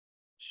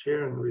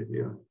sharing with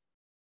you.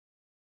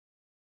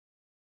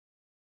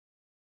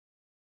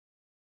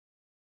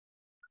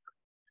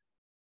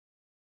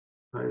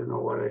 I don't know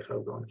what I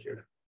have done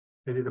here.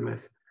 I did a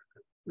mess.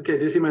 Okay,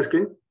 do you see my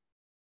screen?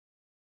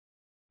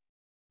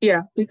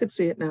 Yeah, we could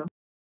see it now.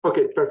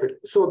 Okay,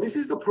 perfect. So this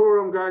is the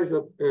program, guys,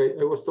 that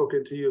I was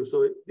talking to you.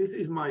 So this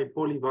is my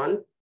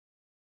polyval.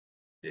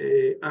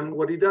 And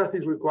what it does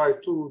is requires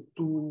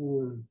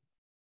two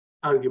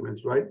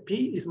arguments, right?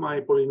 P is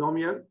my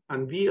polynomial,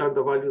 and V are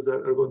the values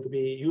that are going to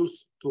be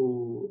used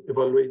to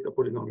evaluate the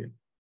polynomial.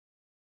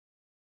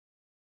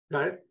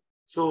 Got it?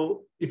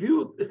 So if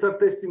you start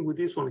testing with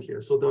this one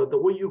here, so the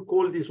way you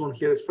call this one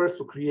here is first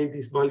to create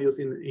these values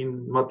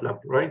in MATLAB,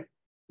 right?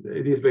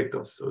 These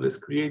vectors. So let's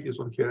create this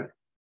one here.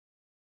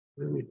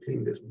 Let me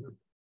clean this one up.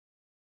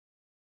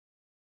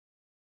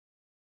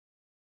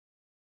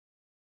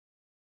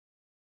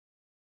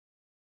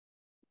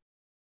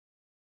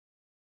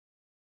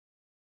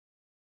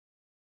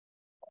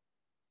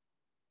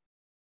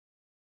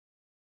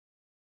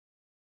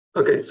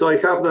 Okay, so I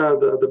have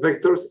the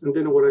vectors, and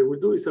then what I will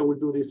do is I will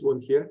do this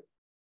one here.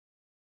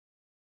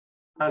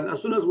 And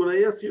as soon as when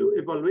I ask you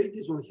evaluate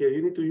this one here,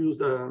 you need to use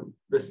the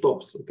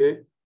stops, okay?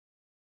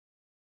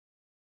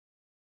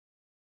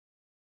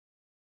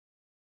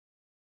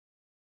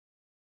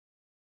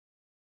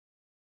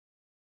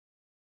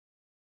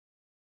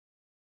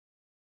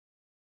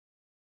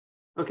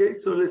 Okay,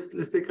 so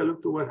let's take a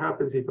look to what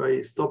happens if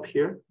I stop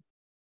here.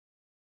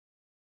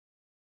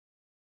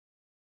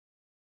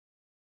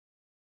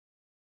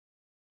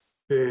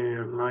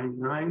 Line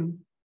 9.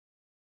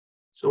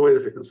 So wait a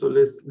second. So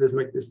let's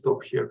make this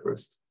stop here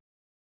first.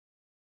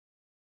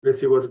 Let's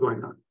see what's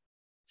going on.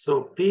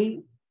 So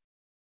P,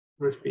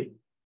 where's P?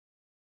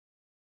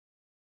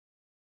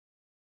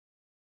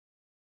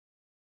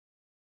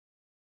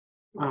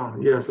 Oh,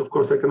 yes, of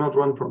course, I cannot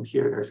run from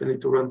here, guys. I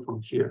need to run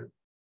from here.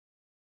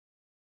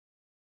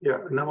 Yeah,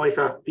 now I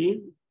have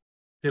P,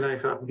 then I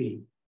have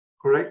B,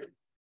 correct?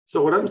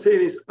 So what I'm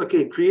saying is,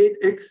 okay, create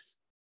X.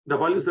 The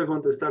values are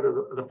going to start at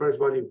the first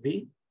value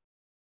B.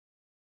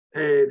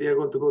 They are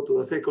going to go to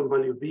the second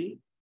value B,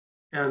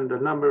 and the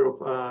number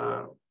of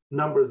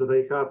numbers that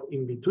I have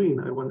in between,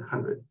 I want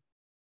 100.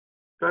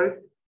 Got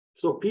it?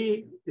 So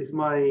P is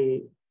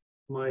my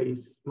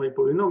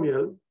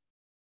polynomial.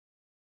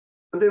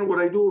 And then what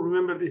I do,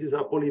 remember this is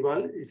a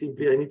polyval, is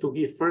simply I need to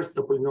give first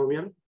the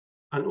polynomial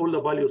and all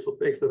the values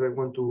of X that I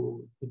want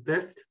to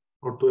test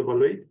or to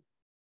evaluate.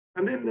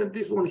 And then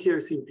this one here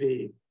is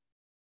simply,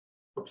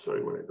 I'm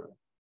sorry, what I done.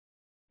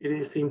 It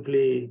is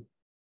simply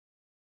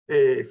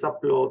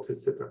subplots,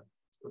 etc.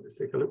 So let's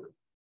take a look.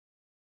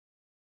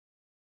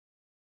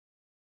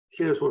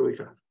 Here's what we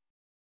have.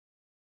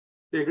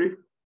 Do you agree?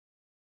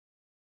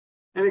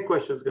 Any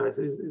questions, guys?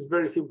 It's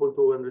very simple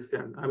to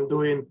understand. I'm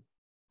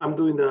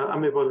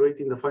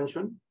evaluating the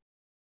function.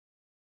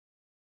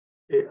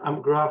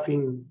 I'm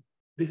graphing.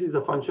 This is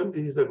the function.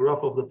 This is the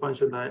graph of the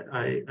function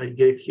I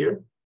gave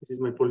here. This is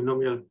my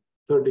polynomial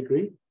third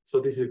degree.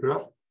 So this is a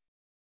graph.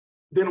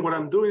 Then what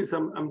I'm doing is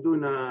I'm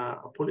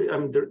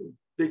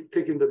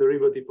taking the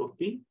derivative of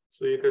P.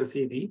 So you can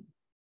see D.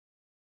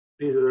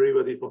 This is the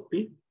derivative of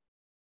P.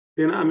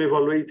 Then I'm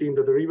evaluating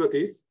the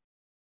derivative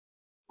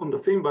on the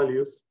same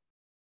values.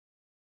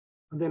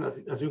 And then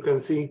as you can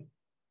see,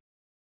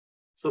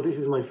 so this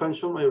is my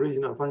function, my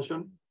original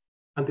function,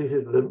 and this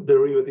is the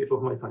derivative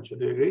of my function.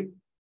 Do you agree?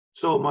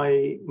 So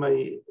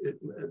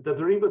the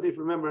derivative,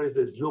 remember, is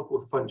the slope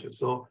of the function.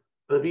 So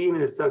at the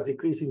beginning, it starts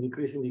decreasing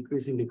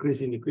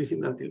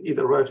until it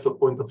arrives to a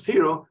point of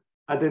 0,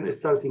 and then it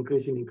starts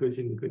increasing. Do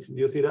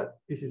you see that?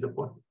 This is the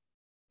point.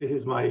 This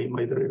is my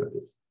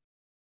derivatives.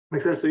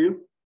 Make sense to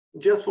you?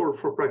 Just for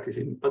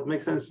practicing, but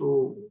makes sense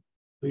to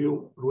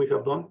you what we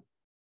have done?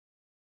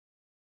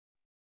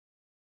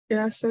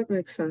 Yes, that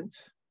makes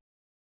sense.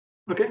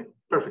 Okay,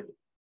 perfect.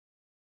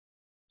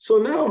 So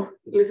now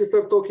let's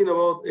start talking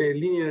about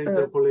linear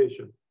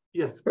interpolation.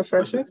 Yes,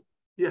 Professor? questions?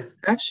 Yes.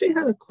 I actually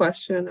had a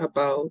question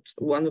about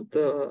one of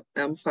the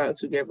M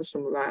files you gave us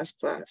from last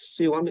class.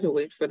 Do you want me to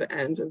wait for the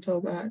end until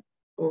that?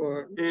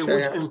 Or Which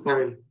M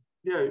file?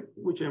 Yeah,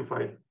 which M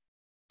file?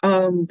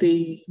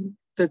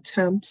 The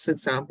temps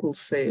example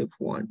save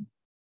one.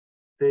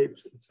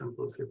 Tapes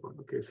example save one.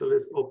 Okay, so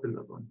let's open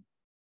that one.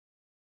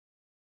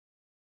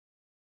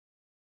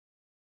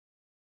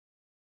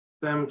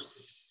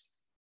 Temps,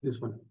 this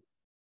one.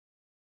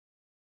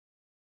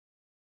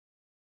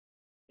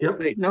 Yep.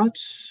 Wait, not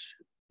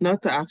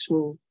the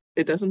actual.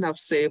 It doesn't have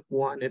save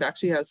one. It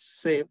actually has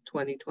save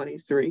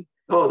 2023.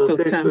 Oh, the so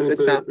save temps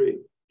 2023.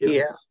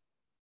 Yeah.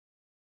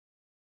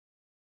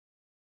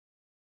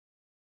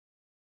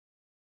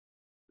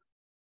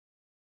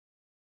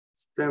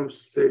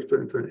 Temps save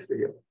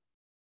 2023. Yep.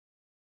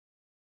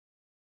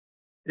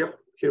 Yep.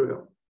 Here we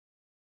go.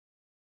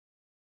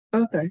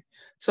 Okay,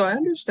 so I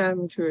understand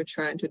what you were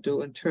trying to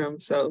do in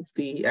terms of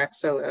the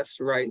XLS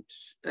write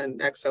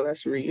and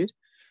XLS read.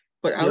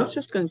 But I was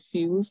just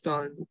confused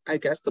on, I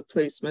guess, the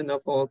placement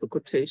of all the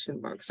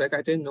quotation marks. Like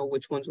I didn't know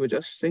which ones were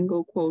just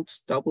single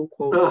quotes, double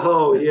quotes.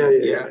 Oh,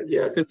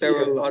 yes. Because there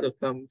were a lot of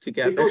them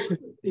together. Because,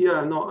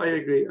 no, I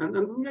agree. And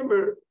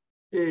remember,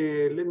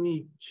 let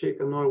me check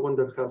another one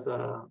that has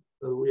that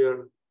we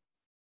are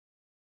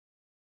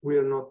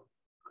not.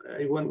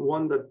 I want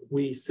one that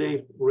we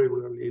save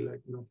regularly,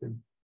 like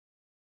nothing.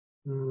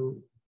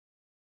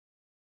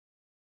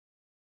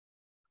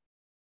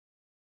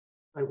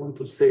 I want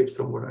to save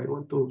somewhere. I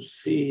want to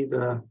see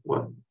the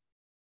one.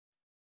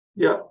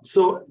 Yeah,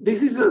 so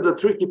this is the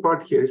tricky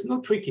part here. It's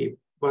not tricky,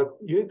 but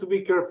you need to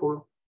be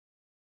careful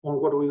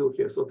on what we do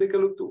here. So take a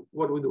look to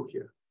what we do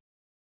here.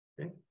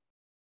 Okay.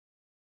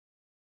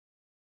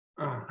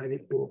 I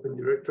need to open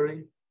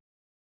directory.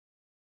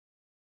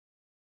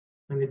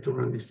 I need to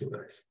run these two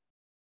guys.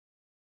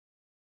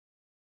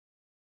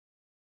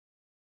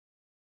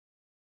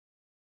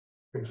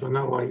 Okay, so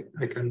now I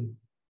can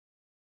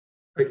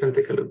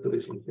take a look to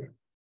this one here.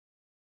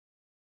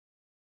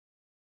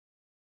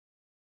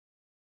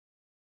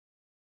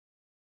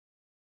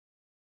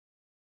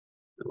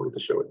 I want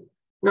to show it.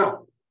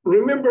 Now,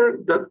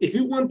 remember that if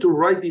you want to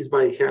write this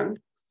by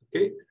hand,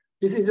 okay,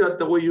 this is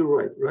the way you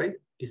write, right?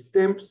 Is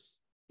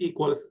temps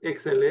equals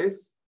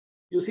XLS.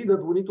 You see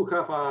that we need to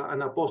have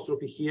an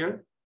apostrophe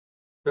here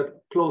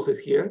that closes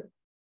here.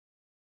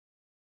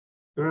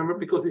 Remember,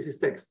 because this is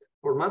text.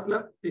 For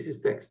MATLAB, this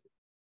is text.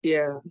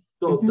 Yeah.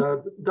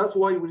 So that's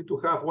why we need to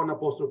have one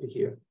apostrophe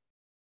here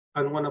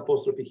and one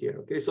apostrophe here,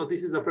 okay? So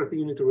this is the first thing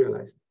you need to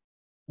realize.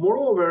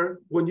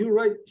 Moreover, when you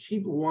write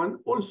sheet 1,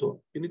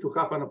 also, you need to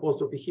have an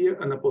apostrophe here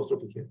and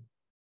apostrophe here.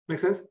 Make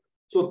sense?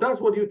 So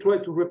that's what you try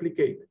to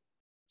replicate.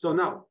 So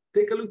now,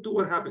 take a look to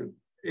what happened.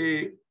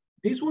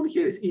 This one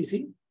here is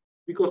easy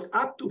because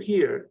up to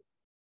here,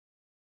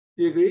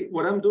 do you agree?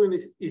 What I'm doing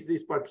is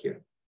this part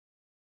here.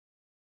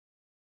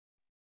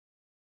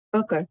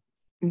 Okay.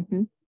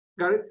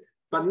 Got it?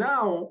 But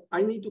now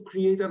I need to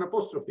create an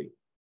apostrophe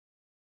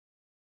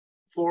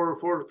for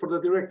the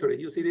directory.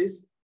 You see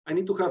this? I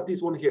need to have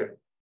this one here.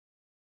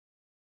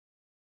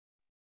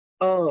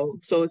 Oh,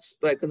 so it's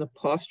like an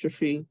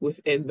apostrophe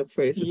within the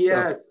phrase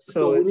itself. Yes.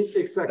 So we need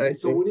exactly.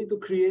 So we need to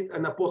create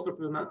an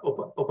apostrophe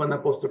of an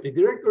apostrophe.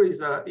 Directory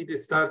is it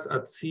starts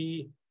at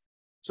C.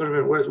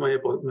 Sorry, where's my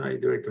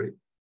directory?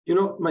 You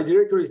know, my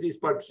directory is this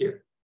part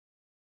here.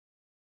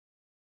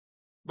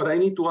 But I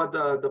need to add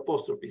the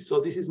apostrophe. So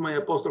this is my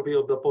apostrophe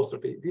of the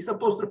apostrophe. This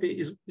apostrophe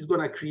is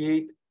going to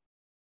create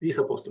this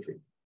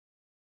apostrophe.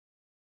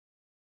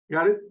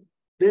 Got it?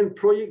 Then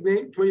project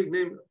name.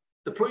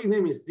 The project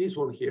name is this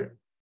one here.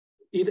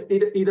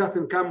 It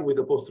doesn't come with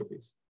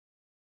apostrophes.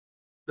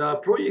 The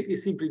project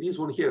is simply this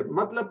one here.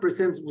 MATLAB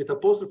presents with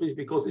apostrophes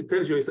because it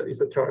tells you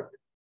it's a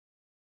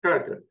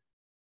character.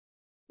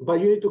 But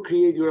you need to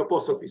create your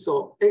apostrophe.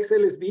 So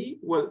XLSB,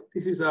 well,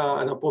 this is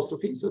an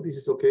apostrophe, so this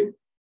is okay.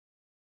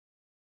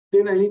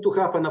 Then I need to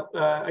have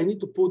I need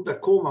to put a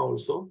comma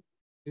also,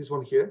 this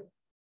one here.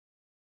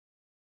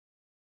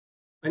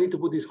 I need to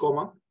put this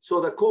comma.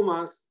 So the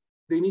commas,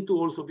 they need to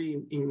also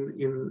be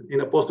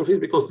in apostrophes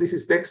because this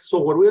is text. So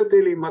what we're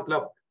telling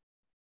MATLAB,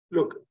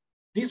 look,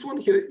 this one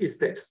here is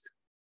text.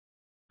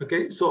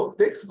 Okay, so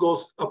text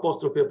goes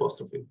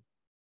apostrophe.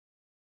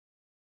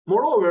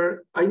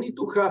 Moreover, I need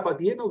to have at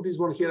the end of this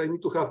one here, I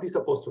need to have this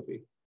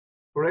apostrophe,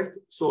 correct?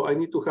 So I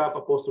need to have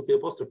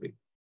apostrophe.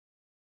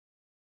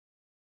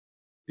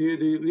 Do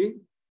you agree?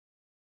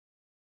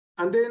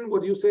 And then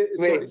what you say?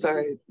 Wait,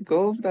 sorry.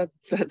 Go over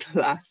that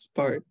last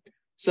part.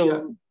 So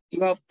yeah.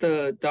 You have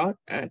the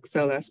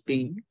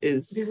 .xlsb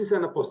is. This is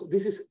an apostrophe.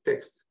 This is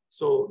text.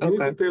 So you need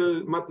to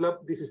tell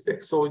MATLAB this is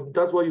text. So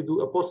that's why you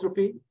do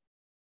apostrophe.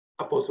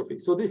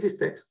 So this is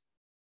text,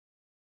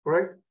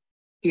 correct?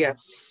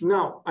 Yes.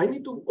 Now I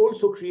need to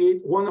also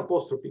create one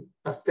apostrophe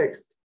as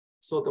text.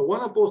 So the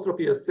one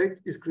apostrophe as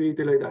text is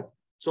created like that.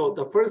 So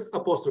the first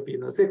apostrophe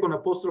and the second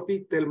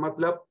apostrophe tell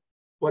MATLAB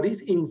what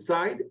is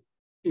inside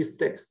is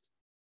text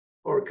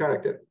or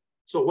character.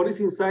 So what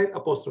is inside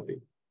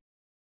apostrophe?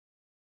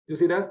 Do you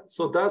see that?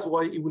 So that's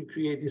why it will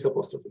create this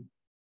apostrophe.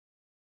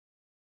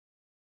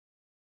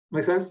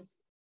 Make sense?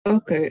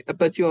 Okay,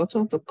 but you also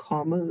have the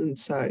comma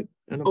inside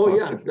an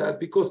apostrophe. Oh yeah,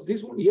 because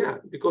this one,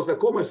 because the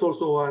comma is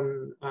also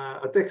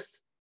a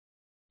text.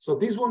 So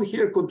this one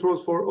here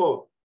controls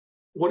for,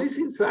 what is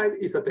inside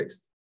is a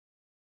text.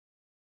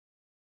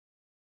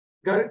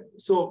 Got it?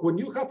 So when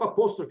you have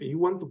apostrophe, you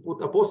want to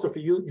put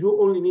apostrophe, you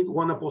only need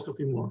one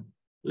apostrophe more.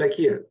 Like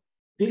here,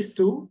 these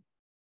two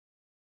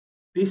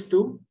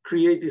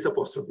create this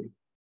apostrophe,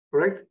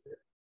 correct?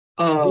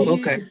 Oh,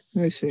 okay.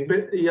 I see.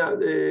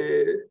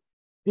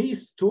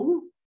 These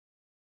two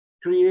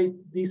create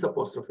this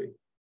apostrophe.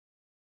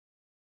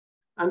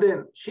 And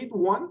then sheet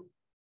 1,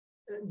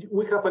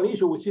 we have an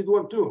issue with sheet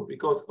 1 too,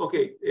 because,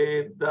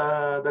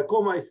 the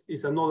comma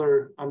is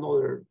another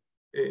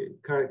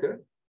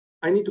character.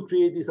 I need to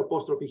create this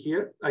apostrophe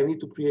here. I need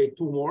to create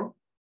 2 more.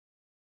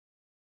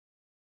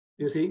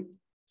 You see,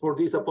 for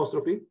this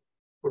apostrophe,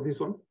 for this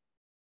one.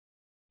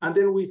 And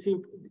then we see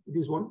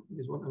this one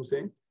I'm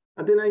saying.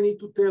 And then I need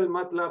to tell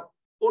MATLAB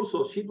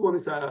also sheet one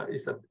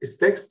is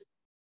text.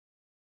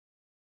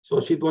 So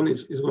sheet one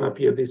is going to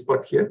appear this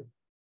part here.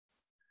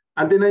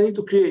 And then I need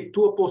to create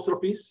two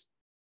apostrophes.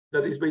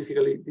 That is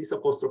basically this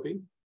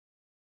apostrophe.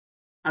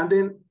 And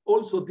then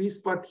also this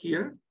part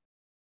here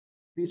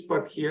is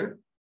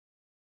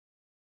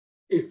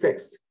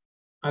text.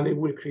 And it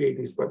will create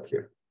this part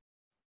here.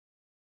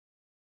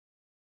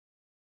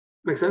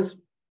 Make sense?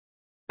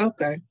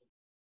 Okay.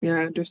 Yeah,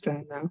 I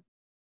understand now.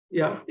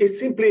 Yeah, it's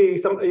simply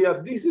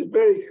this is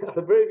very, at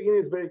the very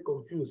beginning, it's very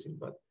confusing,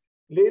 but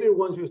later,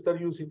 once you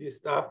start using this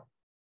stuff,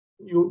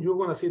 you're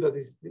going to see that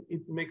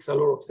it makes a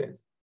lot of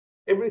sense.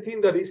 Everything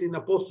that is in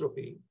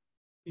apostrophe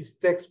is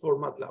text for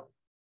MATLAB.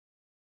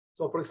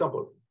 So for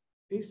example,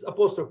 this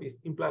apostrophe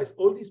implies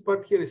all this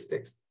part here is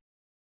text.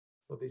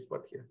 So this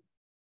part here,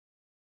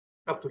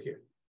 up to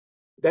here.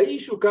 The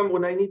issue comes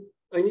when I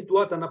need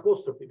to add an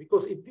apostrophe,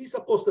 because if this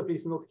apostrophe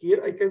is not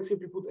here, I can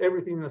simply put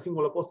everything in a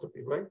single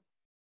apostrophe, right?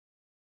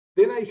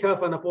 Then I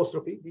have an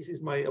apostrophe. This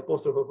is my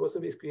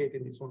apostrophe is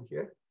creating this one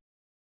here.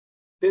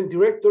 Then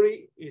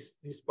directory is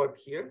this part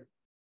here,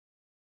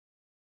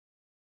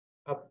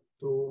 up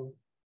to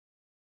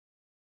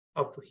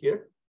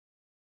here.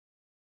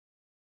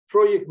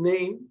 Project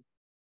name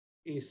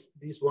is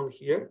this one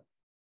here.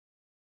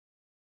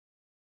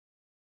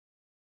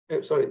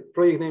 Sorry,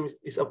 project name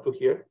is up to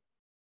here.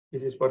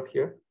 Is this part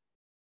here.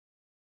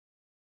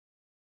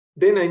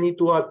 Then I need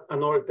to add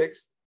another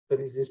text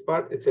that is this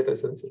part, etc.,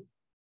 etc., etc.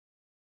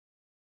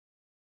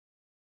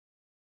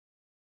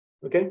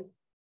 Okay.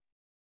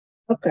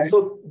 Okay.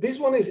 So this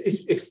one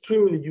is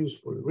extremely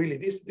useful, really.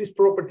 This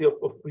property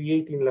of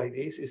creating like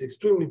this is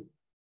extremely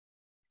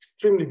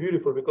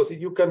beautiful, because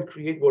you can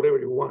create whatever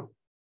you want.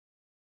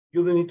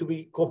 You don't need to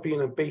be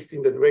copying and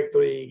pasting the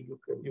directory.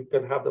 You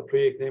can have the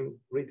project name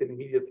written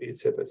immediately,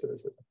 etc., etc.,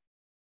 etc.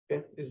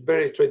 Okay, it's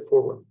very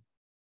straightforward.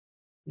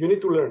 You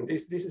need to learn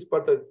this. This is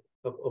part of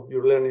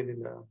your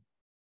learning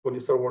when you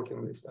start working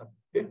on this stuff.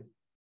 Okay,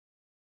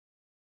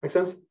 make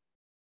sense?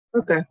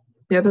 Okay,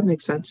 yeah, that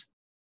makes sense.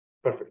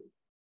 Perfect.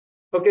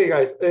 Okay,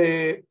 guys.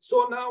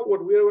 So now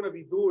what we're going to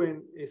be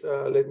doing is,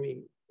 let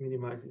me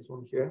minimize this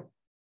one here.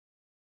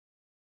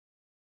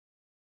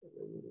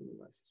 Let me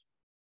minimize this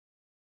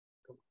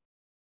one.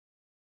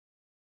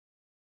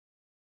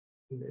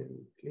 And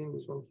then clean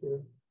this one here.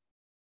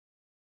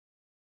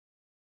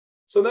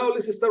 So now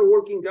let's start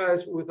working,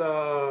 guys, with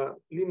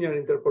linear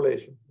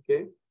interpolation,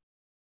 okay?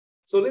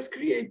 So let's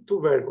create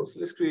two variables.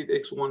 Let's create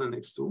x1 and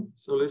x2.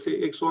 So let's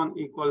say x1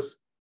 equals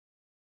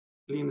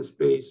linear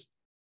space,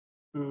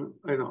 I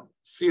don't know,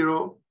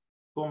 0,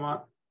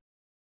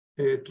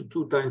 to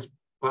 2 times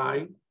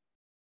pi.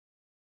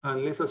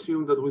 And let's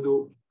assume that we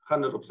do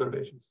 100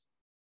 observations,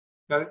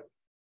 got it?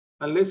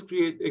 And let's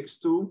create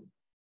x2 to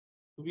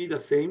be the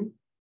same.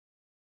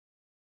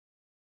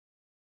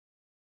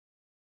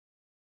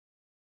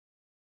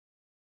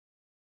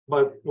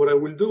 But what I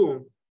will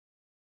do,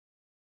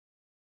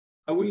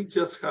 I will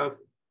just have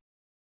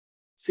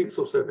 6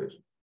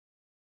 observations.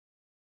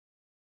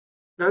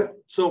 Okay?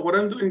 So what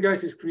I'm doing,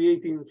 guys, is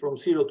creating from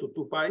 0 to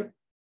 2 pi.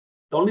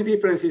 The only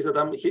difference is that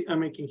I'm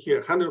making here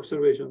 100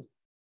 observations,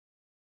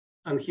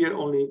 and here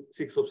only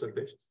 6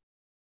 observations.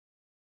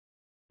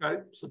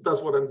 Okay? So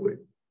that's what I'm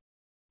doing.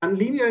 And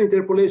linear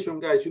interpolation,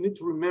 guys, you need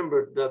to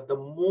remember that the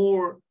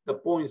more the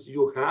points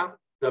you have,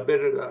 the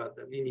better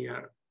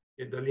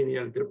the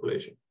linear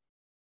interpolation.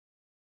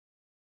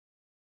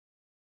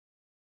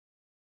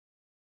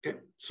 Okay,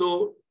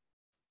 so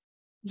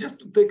just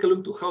to take a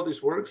look to how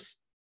this works,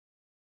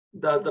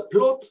 the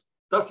plot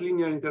does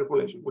linear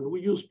interpolation. When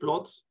we use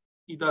plots,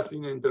 it does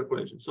linear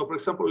interpolation. So for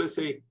example, let's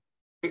say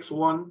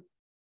x1,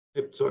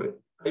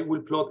 I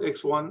will plot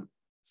x1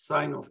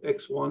 sine of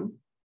x1,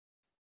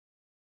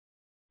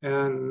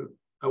 and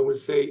I will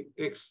say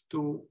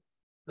x2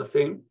 the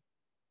same,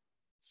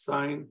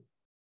 sine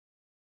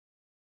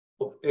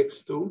of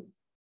x2,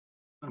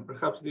 and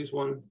perhaps this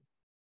one,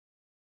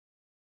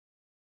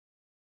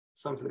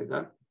 something like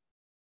that.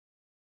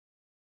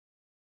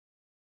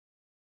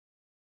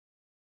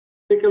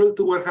 Take a look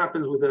to what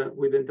happens with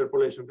the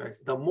interpolation, guys.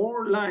 The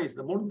more lines,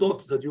 the more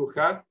dots that you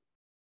have,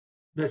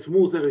 the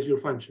smoother is your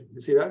function.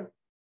 You see that?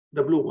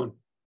 The blue one.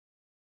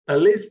 The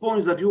less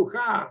points that you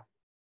have,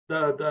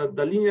 the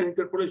linear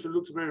interpolation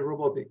looks very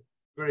robotic,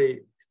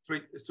 very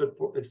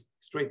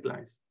straight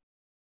lines.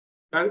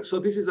 Okay? So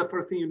this is the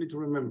first thing you need to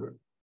remember.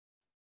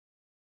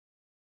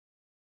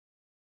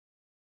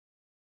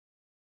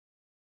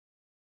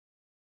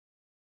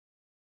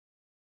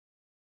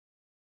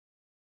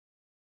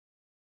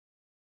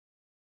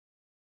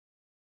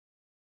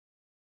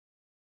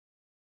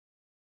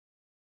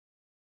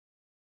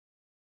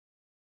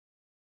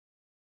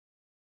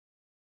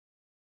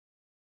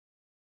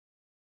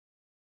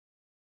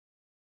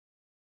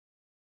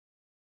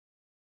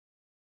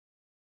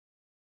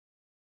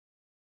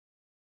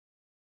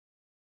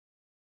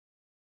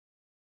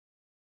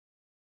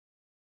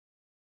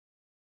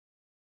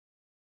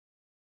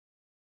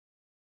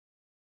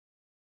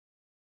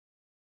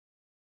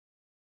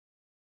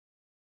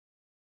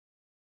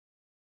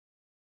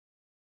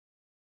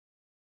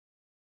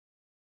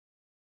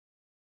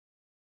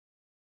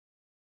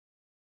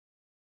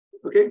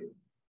 Okay.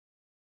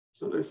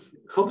 So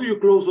how do you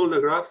close all the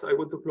graphs? I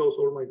want to close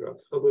all my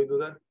graphs. How do I do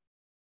that?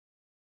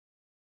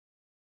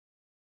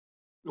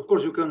 Of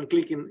course, you can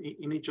click in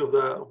each of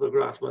the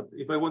graphs, but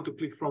if I want to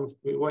click from,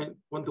 we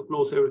want to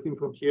close everything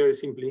from here,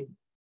 simply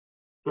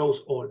close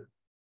all.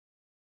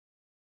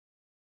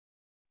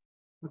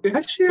 Okay.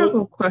 Actually, I have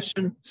a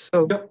question.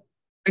 So yeah.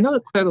 I know to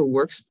clear the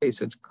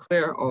workspace, it's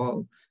clear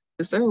all.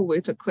 Is there a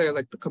way to clear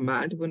like the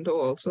command window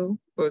also?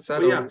 Or is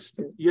that always?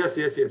 Yes.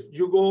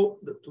 You go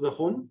to the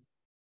home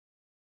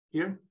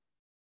here,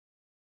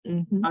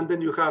 and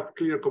then you have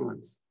clear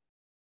commands.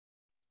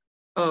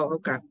 Oh,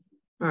 okay.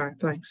 All right,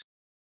 thanks.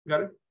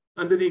 Got it?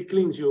 And then it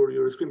cleans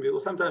your screen,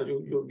 because sometimes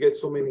you get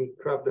so many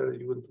crap that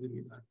you want to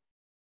delete that.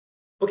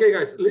 Okay,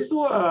 guys, let's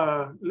do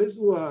a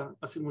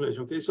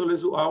simulation. Okay, so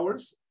let's do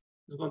hours.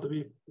 It's going to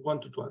be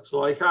 1 to 12.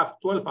 So I have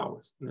 12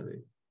 hours in a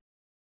day.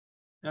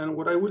 And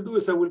what I will do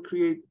is I will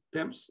create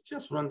temps,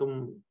 just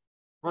random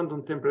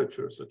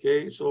temperatures.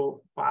 Okay,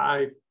 so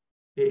 5,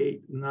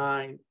 8,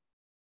 9,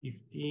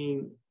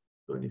 15,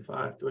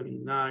 25,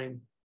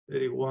 29,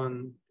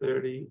 31,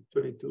 30,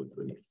 22,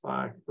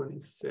 25,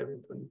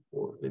 27,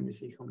 24. Let me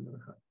see how many I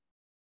have.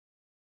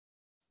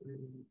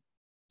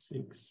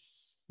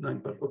 6,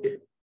 9, 5. Okay.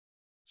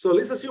 So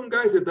let's assume,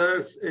 guys,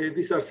 that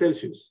these are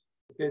Celsius.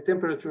 Okay,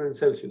 temperature in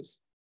Celsius.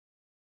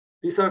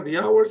 These are the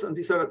hours, and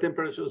these are the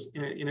temperatures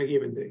in a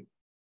given day.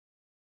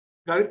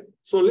 Got it?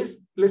 So let's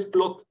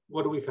plot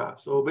what we have.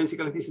 So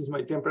basically, this is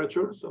my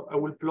temperature. So I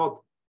will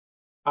plot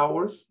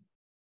hours,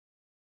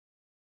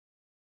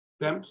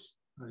 temps.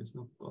 It's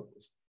not plot.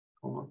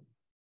 Come on.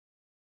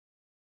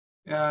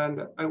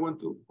 And I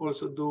want to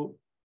also do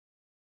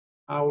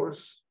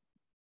hours,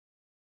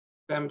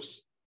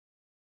 temps.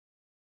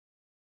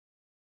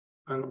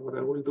 And what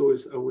I will do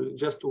is I will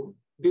just do,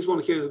 this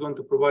one here is going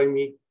to provide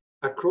me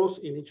a cross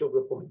in each of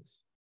the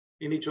points,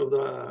 in each of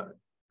the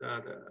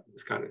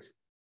scanners.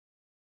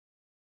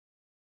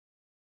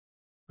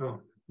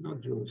 Oh,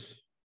 not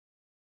yours.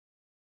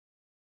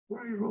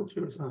 Where I wrote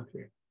yours? Ah,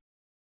 here.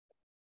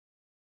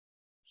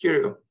 Here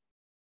you go.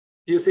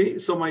 Do you see?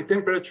 So my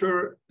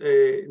temperature,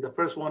 the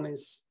first one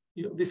is,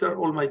 these are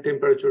all my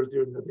temperatures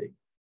during the day.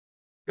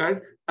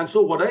 Right? And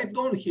so what I've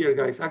done here,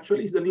 guys,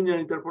 actually is the linear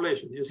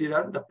interpolation. You see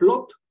that? The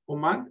plot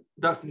command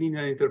does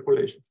linear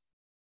interpolation.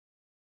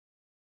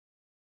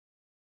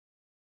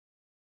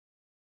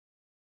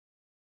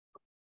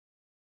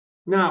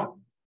 Now,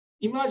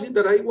 imagine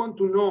that I want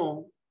to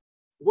know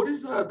what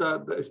is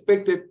the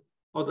expected,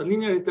 or the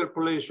linear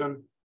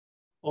interpolation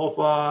of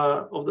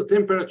the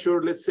temperature,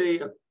 let's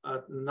say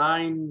at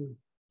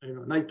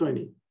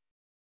 9:20.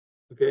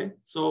 Okay,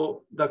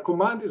 so the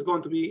command is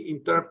going to be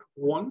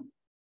interp1.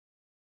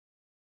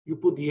 You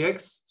put the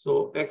x,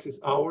 so x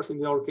is hours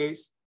in our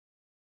case,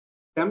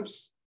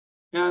 temps,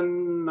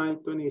 and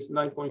 920 is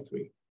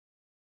 9.3,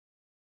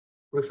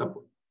 for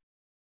example.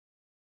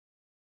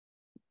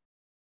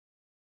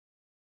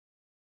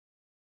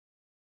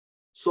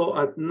 So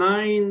at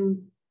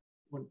 9,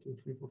 1, 2,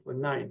 3, 4, 5,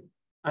 9.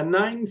 At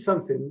 9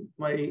 something,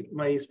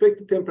 my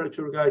expected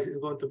temperature, guys, is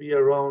going to be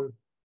around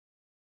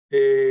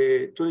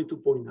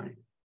 22.9.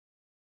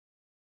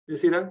 You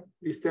see that?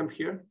 This temp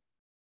here?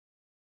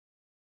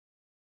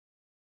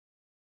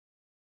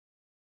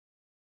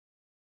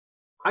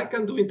 I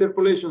can do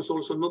interpolations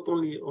also, not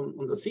only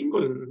on the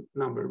single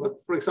number,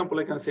 but for example,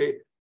 I can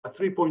say a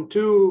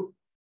 3.2,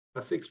 a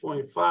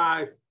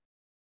 6.5,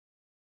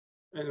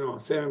 I don't know,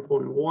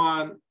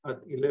 7.1,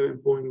 at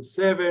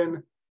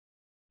 11.7,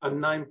 at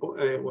 9.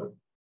 Well,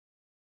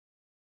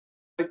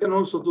 I can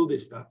also do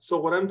this stuff. So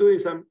what I'm doing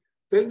is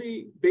tell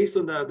me, based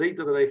on the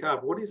data that I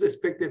have, what is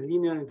expected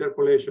linear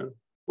interpolation?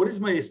 What is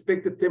my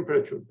expected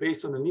temperature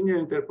based on a linear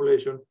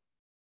interpolation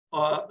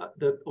of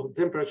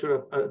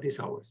temperature at these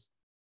hours?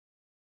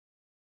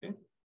 Okay.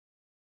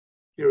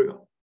 Here we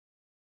go.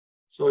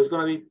 So it's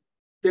going to be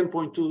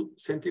 10.2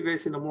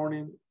 centigrades in the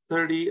morning,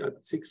 30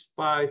 at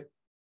 6.5,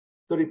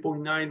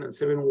 30.9 at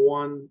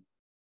 7.1,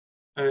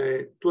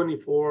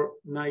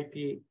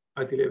 24.90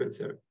 at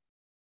 11.7.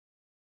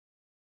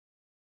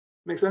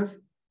 Make sense?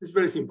 It's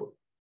very simple.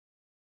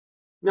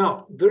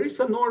 Now, there is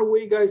another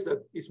way, guys,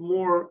 that is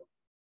more,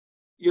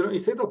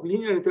 instead of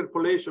linear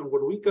interpolation,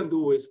 what we can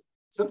do is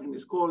something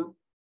is called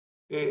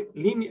a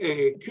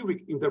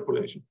cubic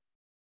interpolation.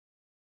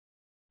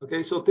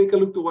 Okay, so take a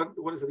look to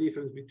what is the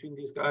difference between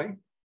this guy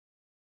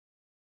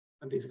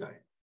and this guy.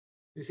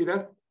 You see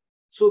that?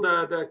 So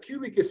the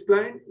cubic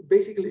spline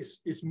basically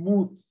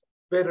smooth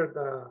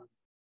better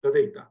the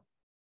data.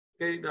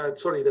 Okay,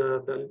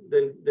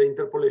 the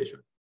interpolation.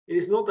 It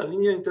is not a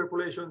linear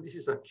interpolation. This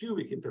is a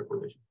cubic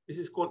interpolation. This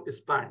is called a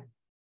spline.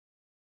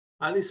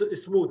 And it's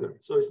smoother.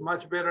 So it's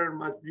much better,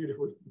 much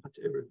beautiful, much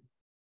everything.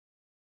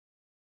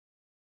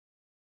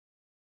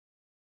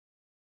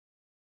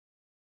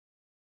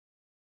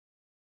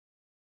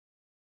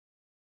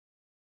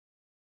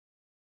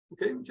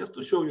 Okay, just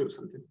to show you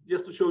something,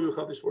 just to show you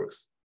how this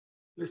works.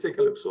 Let's take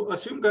a look. So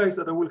assume, guys,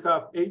 that I will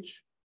have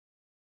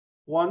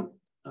H1,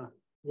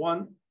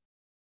 1,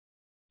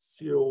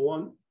 0,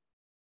 1,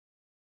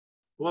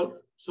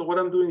 12. So what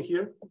I'm doing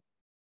here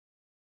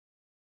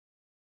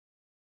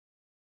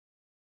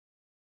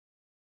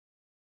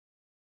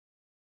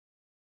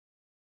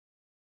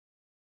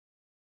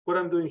what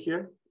I'm doing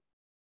here?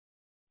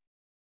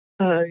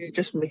 You're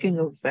just making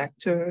a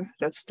vector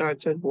that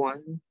starts at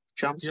 1,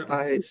 jumps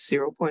by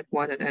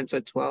 0.1 and ends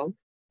at 12.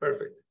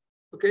 Perfect.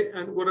 Okay,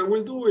 and what I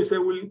will do is I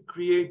will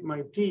create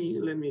my T.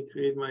 Let me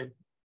create my,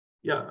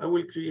 I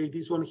will create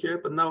this one here,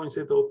 but now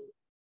instead of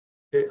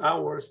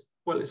hours,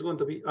 well, it's going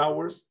to be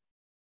hours,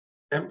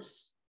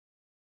 temps.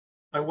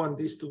 I want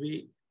this to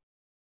be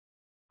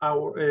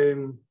our,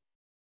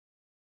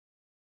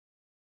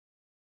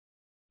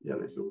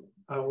 let's do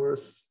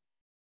hours,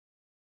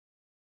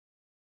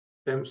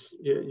 temps.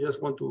 Yeah,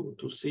 just want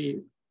to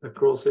see the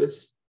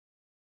crosses.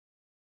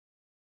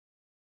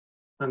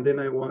 And then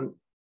I want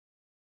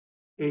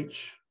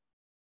H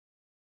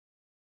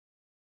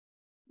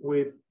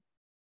with,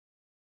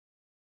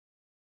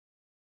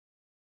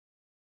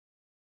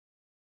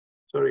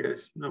 sorry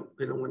guys, no,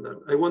 I don't want that.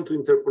 I want to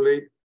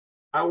interpolate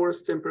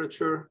hours,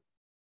 temperature,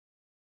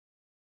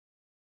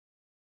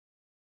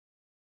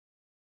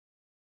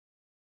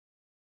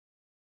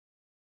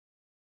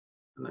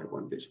 and I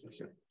want this one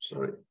here,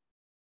 sorry.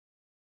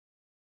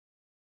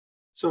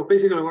 So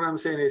basically what I'm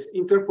saying is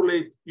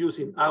interpolate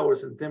using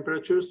hours and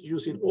temperatures,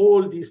 using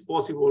all these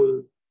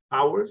possible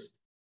hours,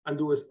 and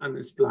do an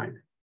spline.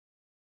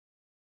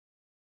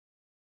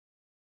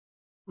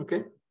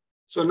 Okay,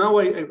 so now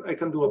I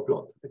can do a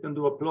plot. I can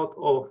do a plot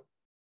of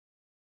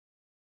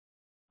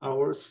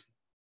hours,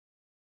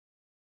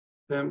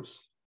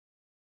 temps.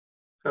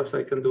 Perhaps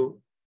I can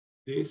do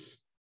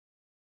this.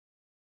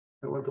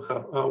 I want to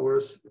have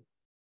hours,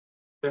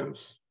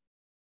 temps,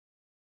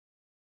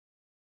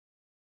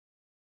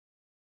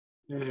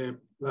 and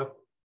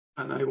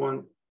I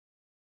want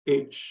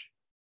H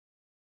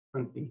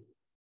and T.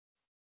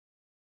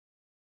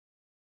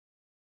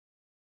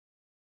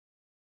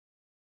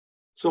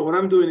 So what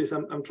I'm doing is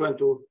I'm trying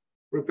to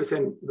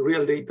represent the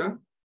real data.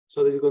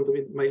 So this is going to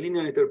be, my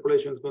linear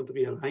interpolation is going to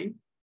be a line.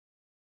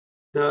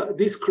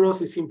 This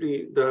cross is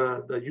simply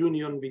the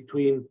union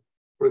between,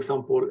 for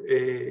example,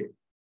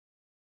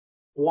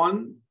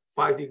 1,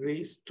 5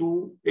 degrees,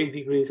 2, 8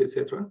 degrees,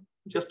 etc.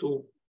 Just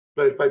to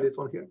clarify this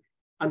one here.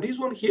 And this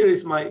one here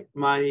is my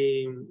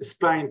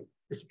spline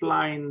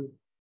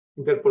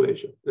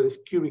interpolation. That is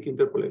cubic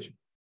interpolation.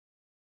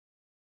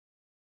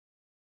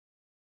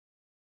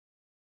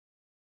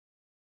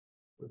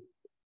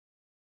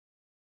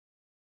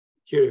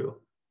 Here you go.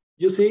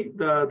 You see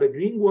the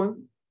green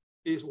one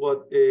is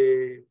what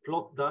a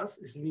plot does,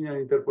 is linear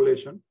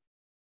interpolation.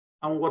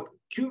 And what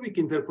cubic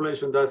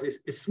interpolation does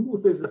is it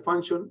smoothes the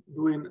function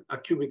doing a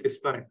cubic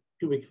spline,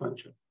 cubic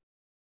function.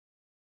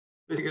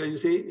 Basically, you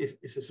see,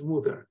 it's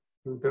smoother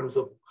in terms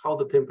of how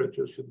the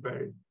temperature should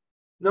vary.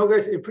 Now,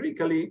 guys,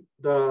 empirically,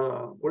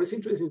 what is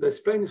interesting is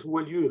that spline is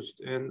well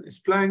used, and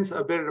splines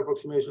are better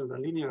approximations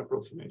than linear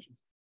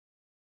approximations.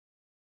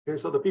 Okay,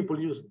 so the people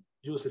use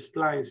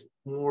splines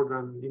more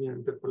than linear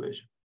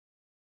interpolation.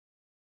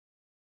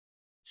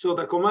 So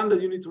the command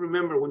that you need to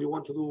remember when you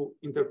want to do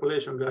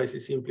interpolation, guys,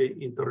 is simply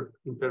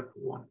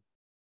interp1.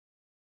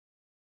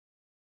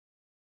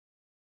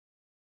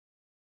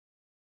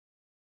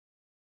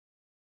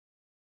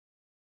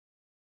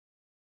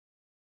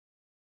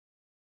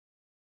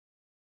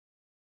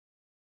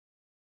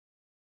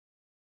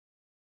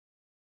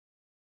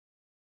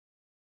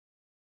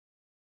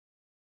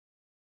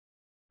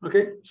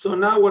 Okay, so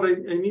now what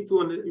we need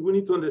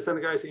to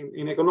understand, guys,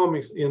 in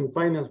economics, in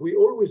finance, we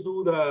always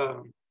do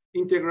the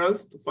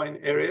integrals to find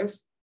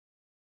areas,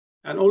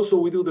 and also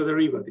we do the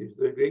derivatives.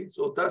 Okay,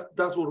 so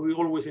that's what we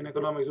always in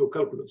economics do.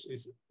 Calculus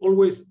is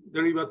always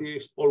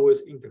derivatives,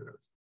 always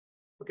integrals.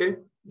 Okay,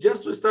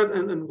 just to start,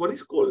 and what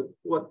is called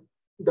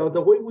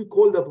the way we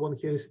call that one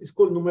here is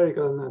called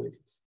numerical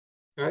analysis.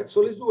 All right,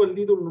 so let's do a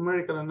little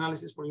numerical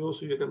analysis for you,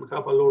 so you can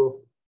have a lot of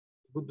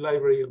good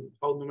library on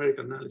how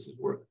numerical analysis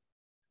works.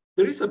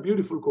 There is a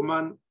beautiful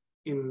command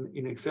in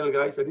Excel,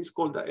 guys, that is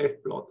called the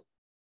fplot.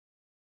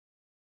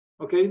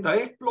 Okay, the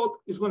fplot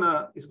is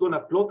gonna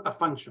plot a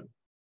function.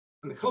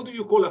 And how do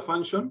you call a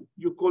function?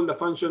 You call the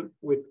function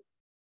with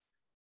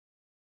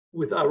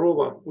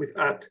arroba, with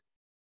at.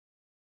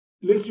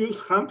 Let's use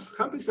humps.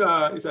 Hump is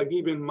a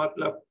given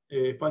MATLAB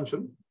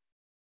function.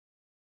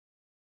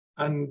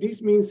 And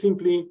this means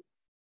simply,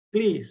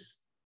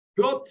 please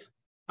plot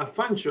a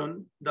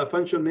function. The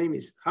function name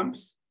is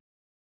humps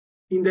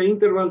in the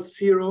interval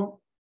 0,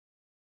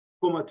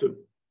 2.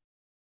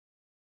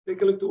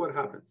 Take a look to what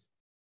happens.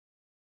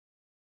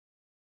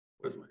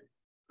 Where's my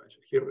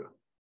function? Here we go.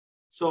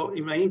 So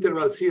in my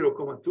interval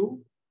 0,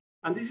 2,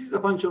 and this is a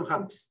function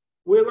humps.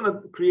 We're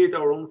gonna create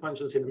our own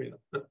functions in the middle.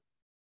 But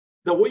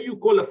the way you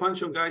call a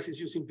function, guys, is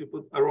you simply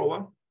put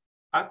arroba,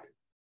 at,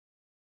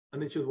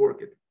 and it should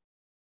work it.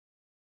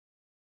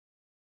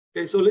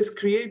 Okay, so let's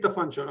create the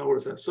function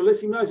ourselves. So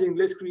let's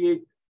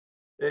create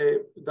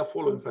the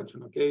following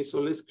function. Okay, so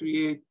let's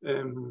create,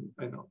 I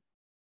know,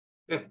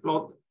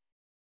 fplot.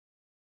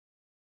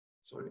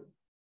 Sorry,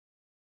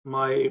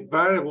 my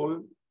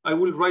variable. I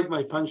will write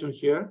my function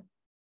here.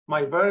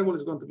 My variable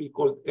is going to be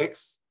called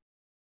x,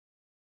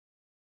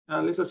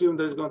 and let's assume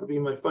there's going to be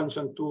my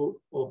function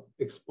 2 of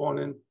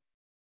exponent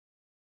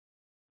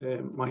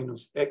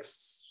minus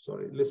x,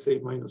 sorry, let's say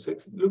minus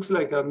x. It looks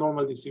like a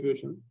normal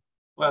distribution.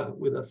 Well,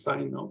 with a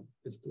sign now,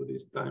 let's do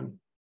this time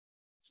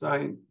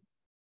sine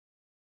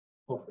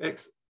of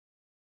x.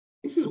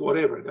 This is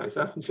whatever, guys.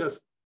 I'm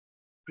just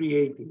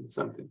creating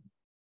something.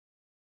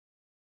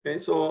 Okay,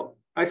 so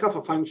I have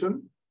a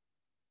function.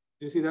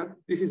 You see that?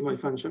 This is my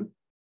function.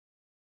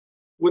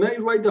 When I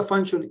write the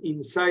function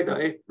inside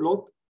the f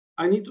plot,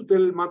 I need to tell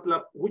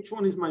MATLAB which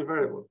one is my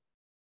variable.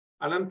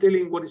 And I'm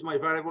telling what is my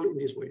variable in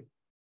this way.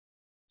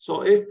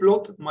 So f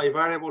plot, my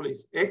variable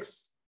is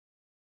x,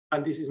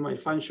 and this is my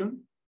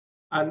function.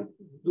 And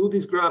do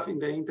this graph in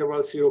the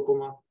interval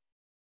 0,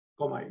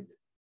 8.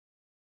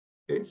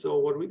 Okay, so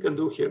what we can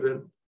do here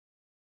then,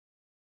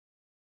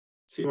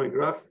 see my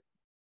graph.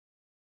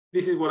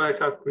 This is what I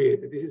have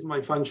created. This is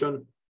my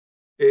function,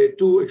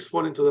 2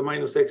 exponent to the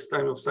minus x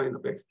times of sine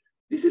of x.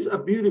 This is a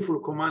beautiful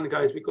command,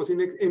 guys, because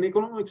in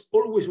economics,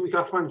 always we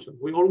have functions.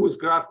 We always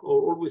graph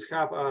or always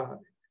have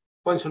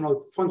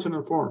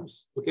functional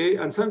forms, okay?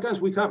 And sometimes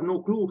we have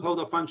no clue how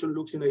the function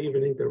looks in a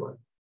given interval.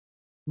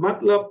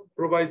 MATLAB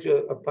provides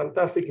you a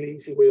fantastically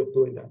easy way of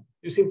doing that.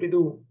 You simply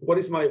do, what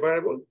is my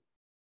variable?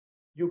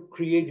 You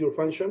create your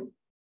function,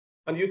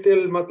 and you tell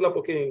MATLAB,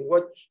 okay,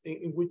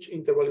 in which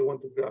interval you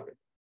want to graph it.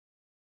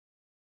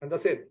 And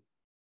that's it.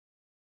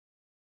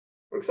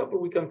 For example,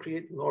 we can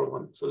create another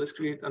one. So let's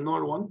create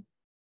another one,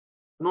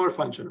 another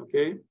function,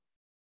 okay?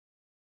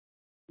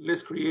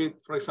 Let's create,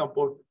 for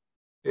example,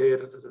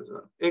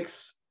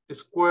 x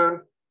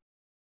squared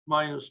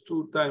minus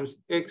 2 times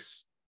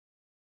x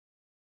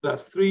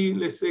plus 3,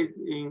 let's say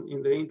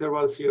in the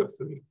interval 0,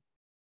 3.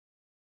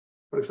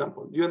 For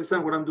example, do you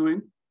understand what I'm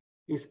doing?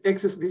 Is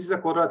x, this is a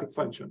quadratic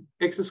function.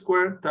 X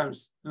squared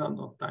times,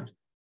 times,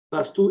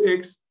 plus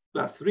 2x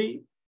plus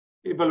 3.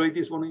 Evaluate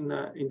this one in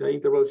the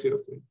interval 0,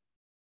 3.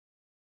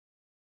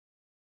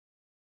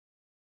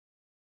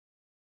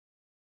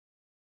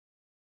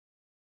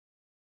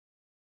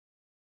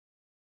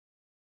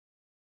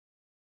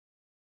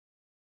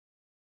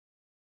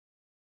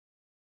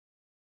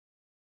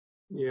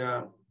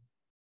 Yeah,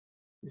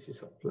 this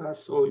is a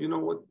plus. So you know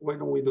what? Why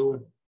don't we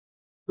do?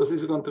 Because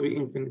this is going to be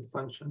infinite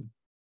function.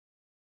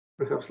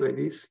 Perhaps like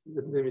this.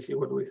 Let me see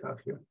what we have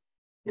here.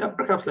 Yeah,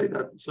 perhaps like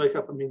that. So I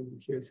have a minimum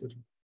here.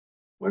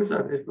 What is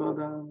that? If not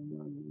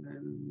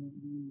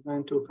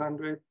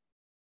 9,200.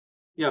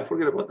 Yeah,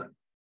 forget about that.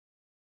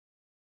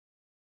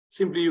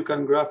 Simply you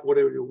can graph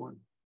whatever you want.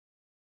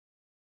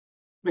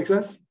 Make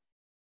sense?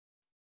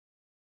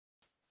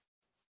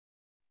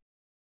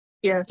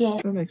 Yes,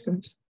 that makes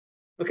sense.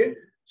 Okay,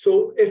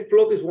 so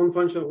fplot is one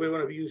function we're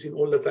going to be using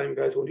all the time,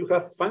 guys. When you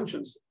have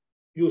functions,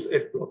 use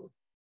fplot.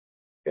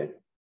 Okay.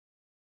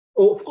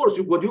 Oh, of course,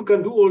 what you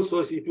can do also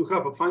is if you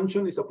have a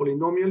function, it's a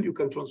polynomial, you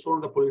can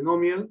transform the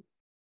polynomial,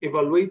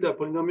 evaluate the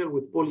polynomial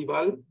with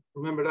polyval,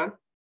 remember that?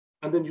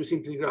 And then you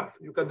simply graph.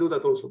 You can do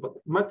that also, but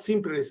much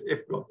simpler is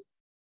fplot.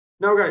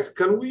 Now, guys,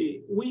 can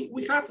we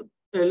have,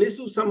 let's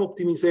do some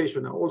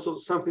optimization now, also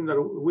something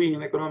that we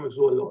in economics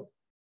do a lot.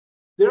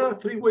 There are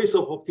 3 ways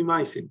of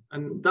optimizing,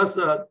 and these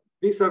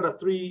are the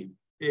 3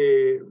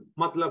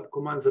 MATLAB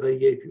commands that I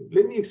gave you.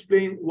 Let me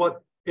explain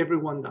what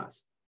everyone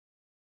does.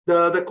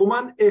 The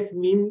command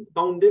fmin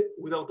bounded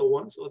without a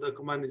 1, so the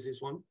command is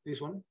this one.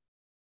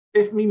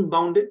 Fmin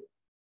bounded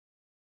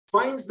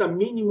finds the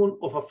minimum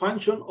of a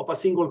function of a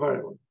single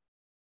variable.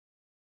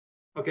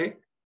 Okay,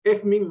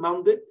 fmin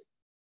bounded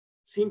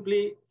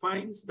simply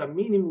finds the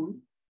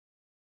minimum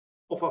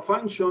of a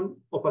function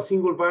of a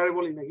single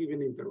variable in a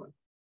given interval.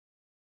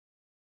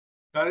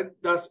 Got it?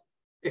 That's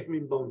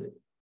fmin bounded.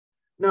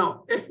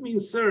 Now, fmin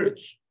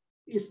search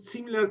is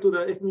similar to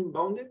the fmin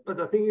bounded, but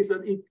the thing is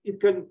that it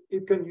can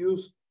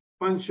use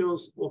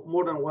functions of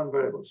more than one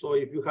variable. So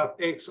if you have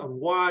x and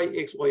y,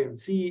 x, y, and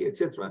z,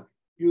 etc.,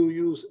 you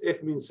use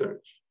fmin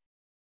search,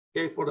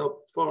 okay, for the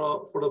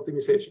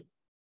optimization.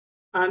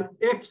 And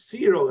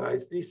f0,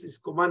 guys,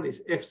 command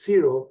is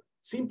f0,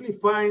 simply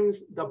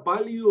finds the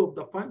value of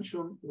the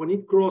function when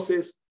it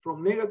crosses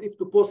from negative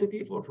to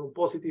positive or from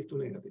positive to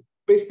negative.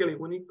 Basically,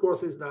 when it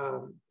crosses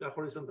the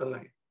horizontal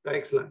line, the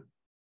x line,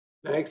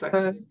 the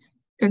x-axis.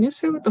 Can you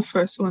say what the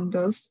first one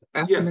does?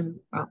 Yes.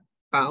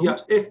 Bound? Yeah,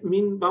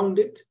 fmin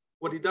bounded,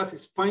 what it does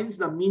is finds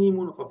the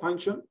minimum of a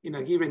function in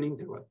a given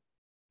interval.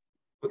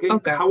 Okay?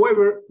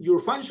 However, your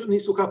function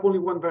needs to have only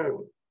one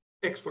variable,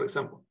 x, for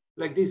example,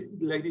 like this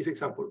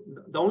example.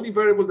 The only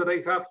variable that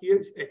I have here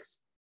is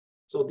x.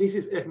 So this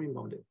is fmin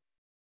bounded.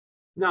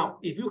 Now,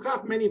 if you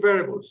have many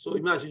variables, so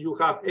imagine you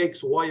have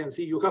x, y, and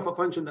z, you have a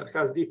function that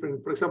has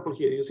different, for example,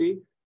 here, you see,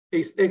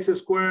 is x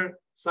squared,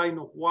 sine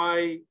of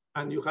y,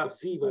 and you have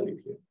z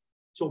value here.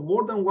 So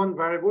more than one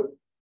variable,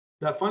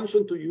 the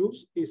function to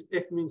use is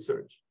fmin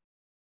search.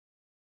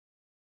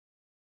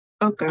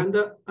 Okay. And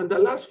the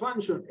last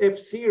function,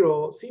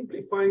 f0,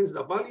 simply finds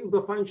the value of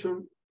the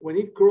function when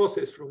it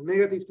crosses from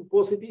negative to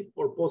positive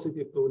or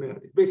positive to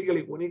negative.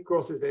 Basically, when it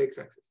crosses the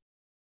x-axis.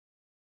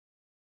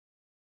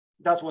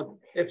 That's what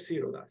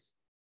f0 does.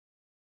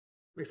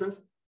 Make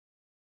sense?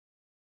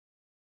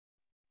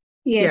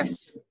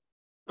 Yes.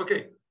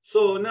 Okay,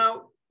 so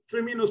now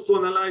 3 minutes to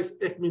analyze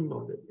F-min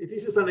bounded.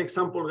 This is an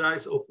example,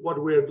 guys, of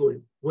what we're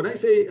doing. When I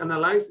say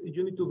analyze,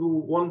 you need to do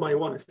one by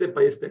one, step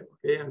by step,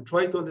 okay? And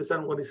try to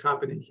understand what is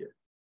happening here.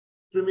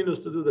 3 minutes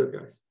to do that,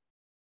 guys.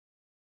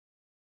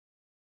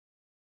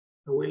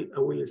 I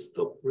will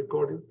stop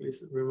recording,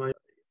 please remind.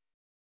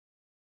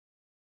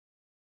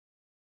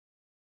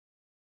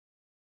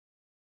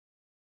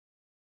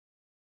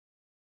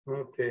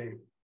 Okay.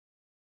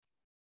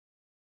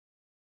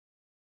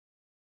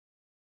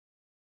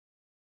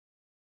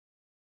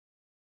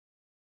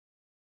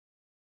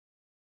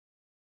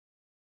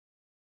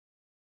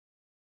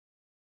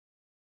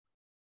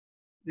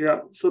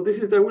 Yeah, so this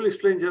is, I will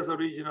explain just the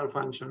original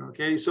function,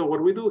 okay? So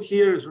what we do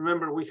here is,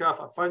 remember, we have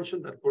a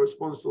function that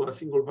corresponds to a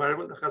single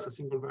variable, that has a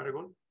single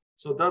variable.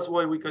 So that's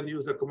why we can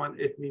use the command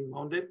fmin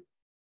bounded.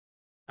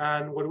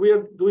 And what we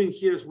are doing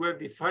here is we're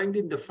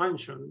defining the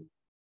function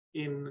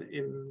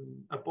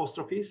in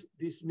apostrophes.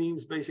 This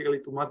means basically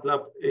to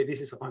MATLAB, this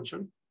is a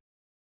function.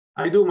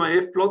 I do my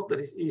fplot, that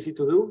is easy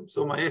to do.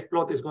 So my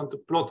fplot is going to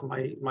plot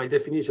my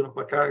definition of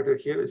a character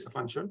here as a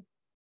function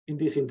in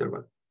this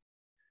interval.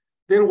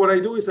 Then what I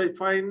do is I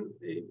find,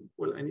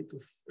 well, I need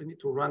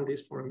to run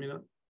this for a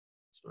minute.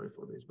 Sorry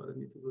for this, but I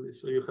need to do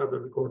this so you have the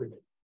recording.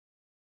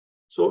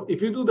 So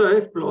if you do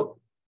the fplot,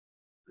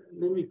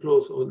 let me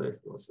close all the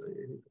fplots. I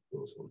need to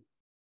close all.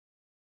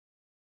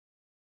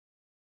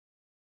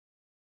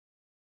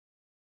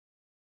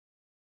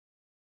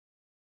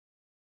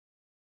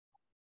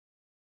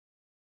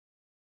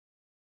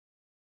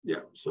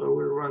 Yeah, so I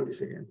will run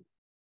this again.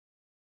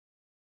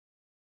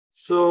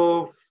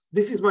 So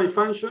this is my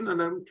function,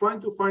 and I'm trying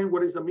to find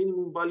what is the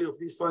minimum value of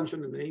this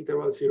function in the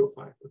interval 0,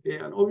 5, okay?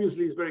 And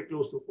obviously it's very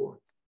close to 4.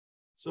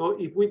 So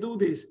if we do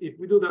this, if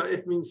we do the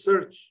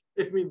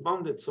fmin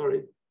bounded,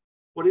 sorry,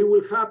 what it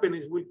will happen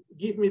is will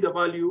give me the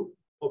value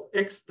of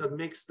x that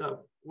makes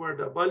where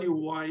the value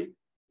y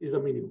is the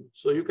minimum.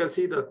 So you can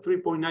see that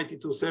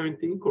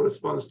 3.9217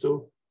 corresponds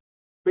to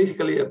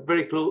basically a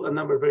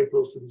number very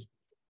close to this.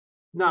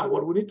 Now,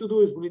 what we need to do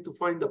is we need to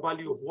find the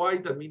value of y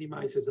that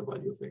minimizes the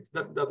value of x,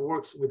 that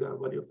works with the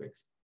value of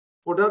x.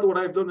 For that, what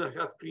I've done, I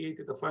have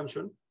created a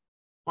function,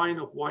 find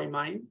of y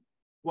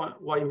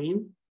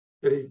mean,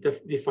 that is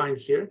defined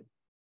here.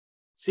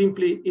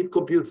 Simply, it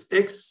computes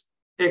x.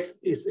 X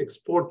is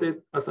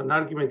exported as an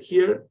argument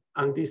here,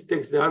 and this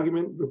takes the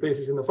argument,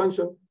 replaces in the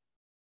function,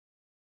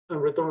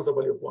 and returns the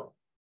value of y.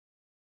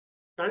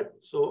 Okay,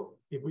 so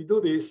if we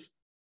do this,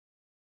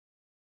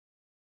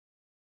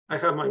 I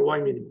have my y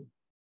minimum.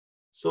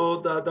 So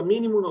the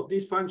minimum of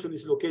this function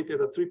is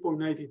located at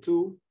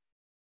 3.92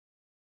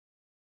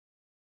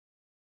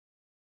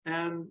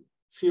 and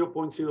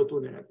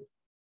 0.02 negative.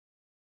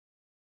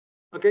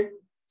 Okay,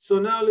 so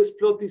now let's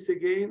plot this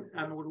again.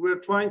 And what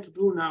we're trying to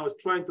do now is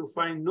trying to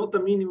find not the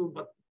minimum,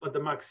 but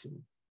the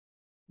maximum.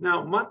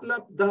 Now,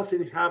 MATLAB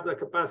doesn't have the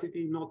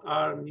capacity, not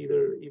R,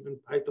 neither even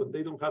Python.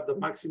 They don't have the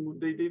maximum.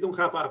 They don't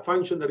have a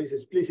function that is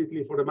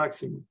explicitly for the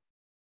maximum.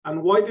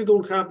 And why they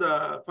don't have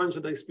the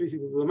function that is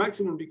explicitly for the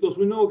maximum? Because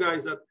we know,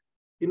 guys, that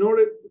in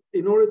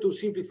order to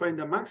simplify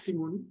the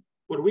maximum,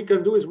 what we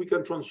can do is we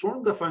can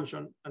transform the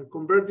function and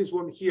convert this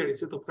one here.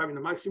 Instead of having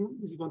a maximum,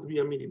 this is going to be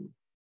a minimum.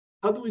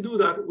 How do we do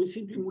that? We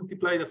simply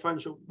multiply the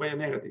function by a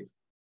negative.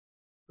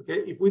 Okay,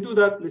 if we do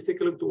that, let's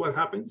take a look to what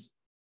happens.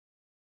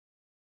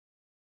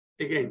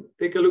 Again,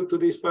 take a look to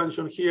this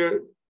function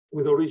here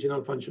with the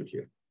original function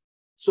here.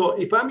 So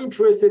if I'm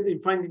interested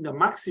in finding the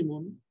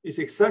maximum, it's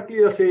exactly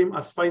the same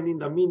as finding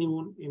the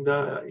minimum in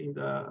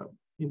the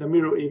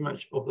mirror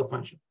image of the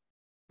function,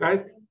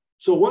 right?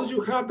 So once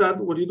you have that,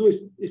 what you do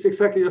is it's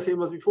exactly the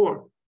same as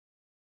before.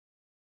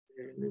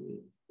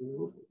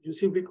 You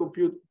simply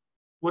compute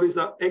what is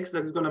the x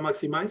that is going to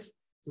maximize.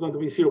 It's going to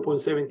be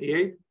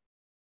 0.78.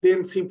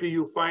 Then simply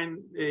you find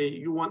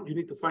you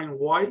need to find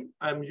y.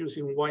 I'm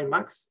using y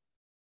max,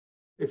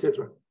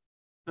 etc.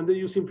 And then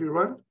you simply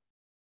run,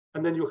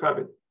 and then you have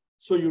it.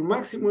 So your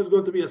maximum is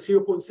going to be a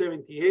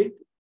 0.78,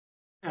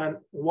 and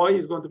y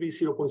is going to be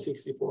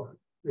 0.64.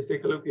 Let's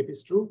take a look if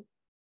it's true.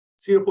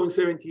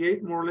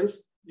 0.78, more or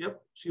less.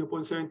 Yep,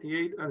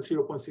 0.78 and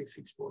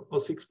 0.664 or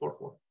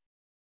 644.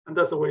 And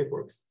that's the way it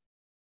works.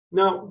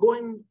 Now,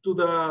 going to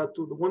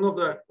one of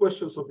the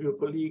questions of your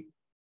colleague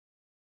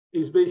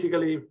is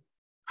basically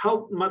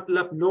how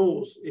MATLAB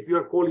knows if you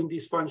are calling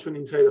this function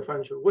inside a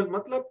function. Well,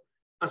 MATLAB,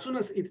 as soon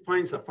as it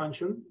finds a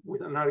function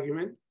with an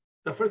argument,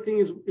 the first thing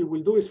it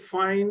will do is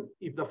find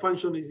if the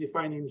function is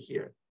defined in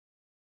here.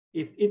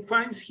 If it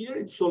finds here,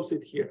 it solves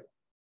it here.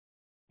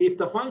 If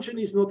the function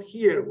is not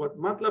here, what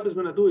MATLAB is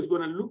going to do is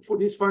going to look for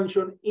this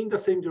function in the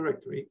same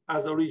directory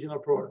as the original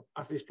program,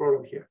 as this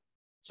program here.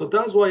 So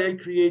that's why I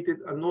created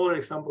another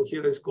example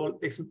here. It's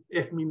called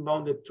fmin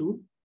bounded 2.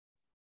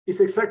 It's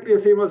exactly the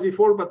same as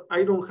before, but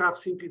I don't have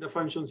simply the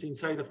functions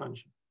inside the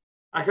function.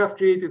 I have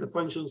created the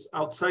functions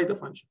outside the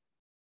function.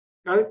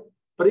 Got it?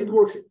 But it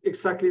works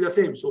exactly the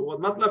same. So what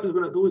MATLAB is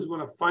going to do is going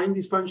to find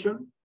this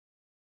function.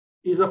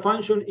 Is a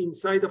function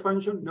inside the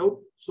function? No.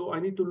 So I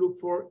need to look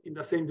for in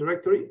the same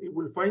directory. It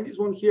will find this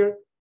one here,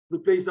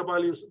 replace the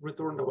values,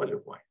 return the value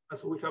of y,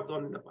 as we have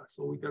done in the past.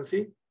 So we can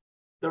see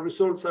the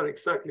results are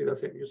exactly the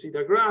same. You see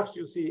the graphs,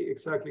 you see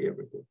exactly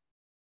everything.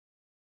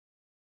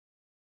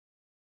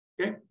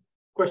 Okay,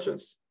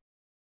 questions?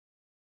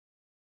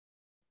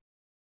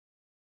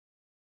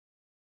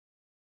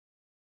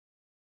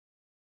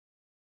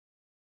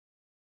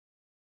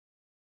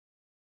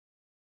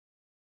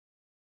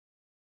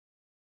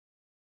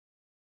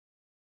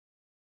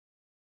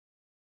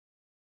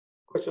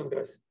 Questions,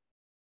 guys?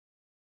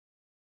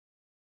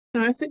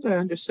 No, I think I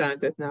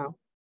understand it now.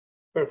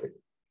 Perfect.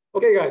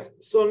 Okay, guys,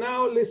 so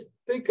now let's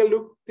take a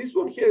look. This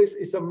one here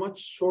is a much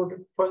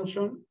shorter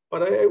function,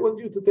 but I want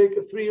you to take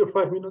 3 or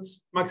 5 minutes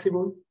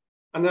maximum,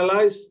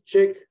 analyze,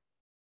 check,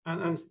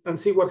 and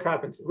see what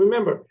happens.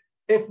 Remember,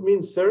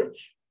 fmin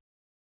search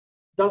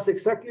does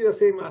exactly the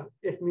same as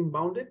fmin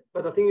bounded,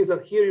 but the thing is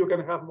that here you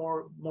can have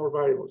more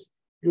variables.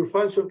 Your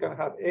function can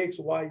have x,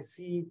 y,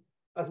 z,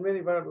 as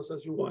many variables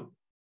as you want.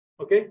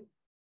 Okay?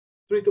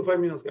 3 to 5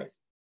 minutes, guys.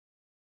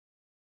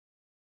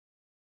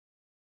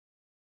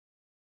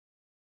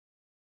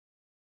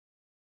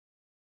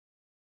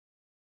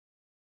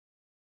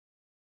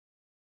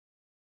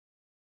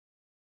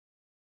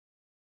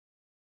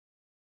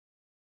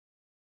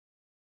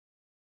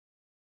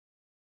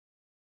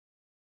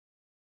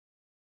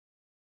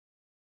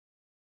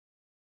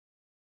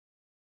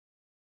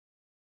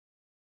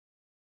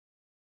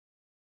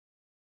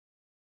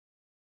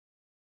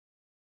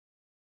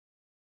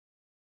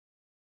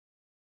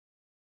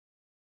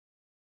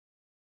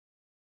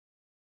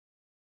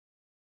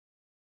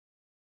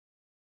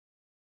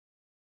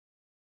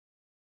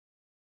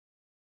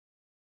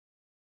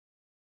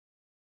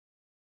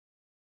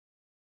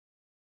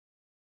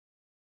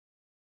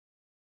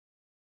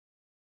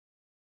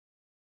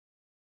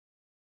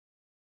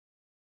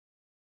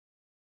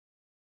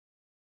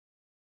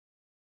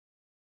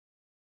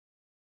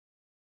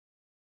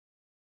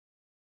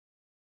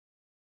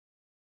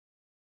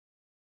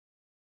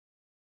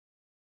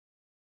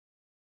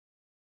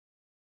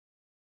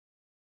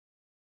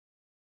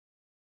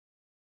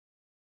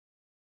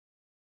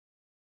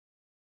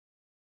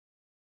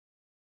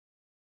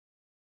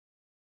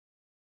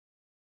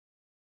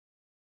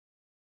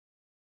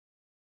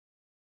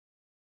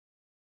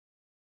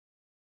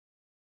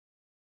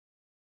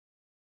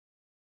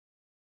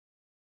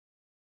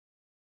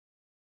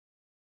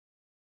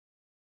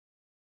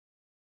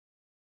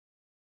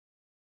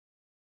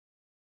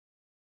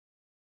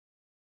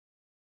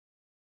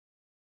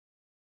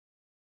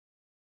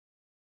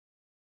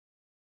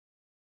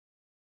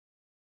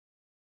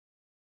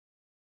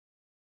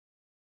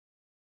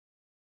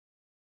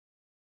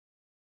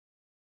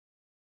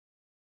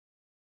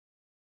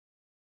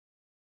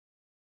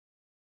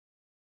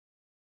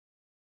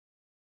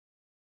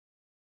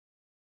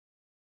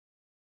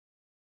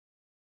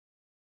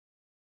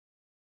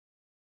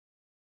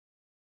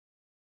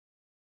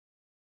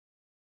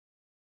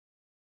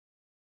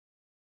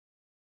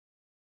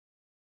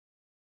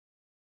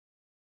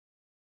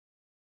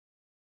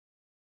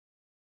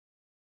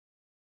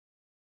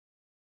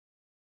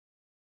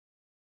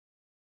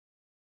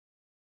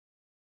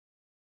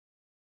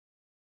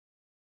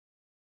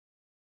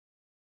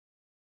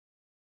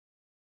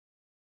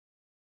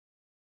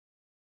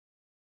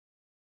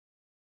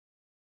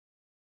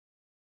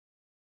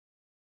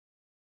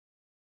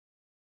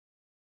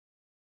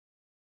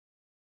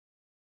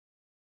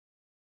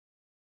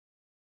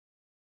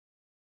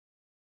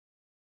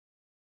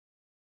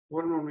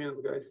 One more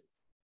minute, guys.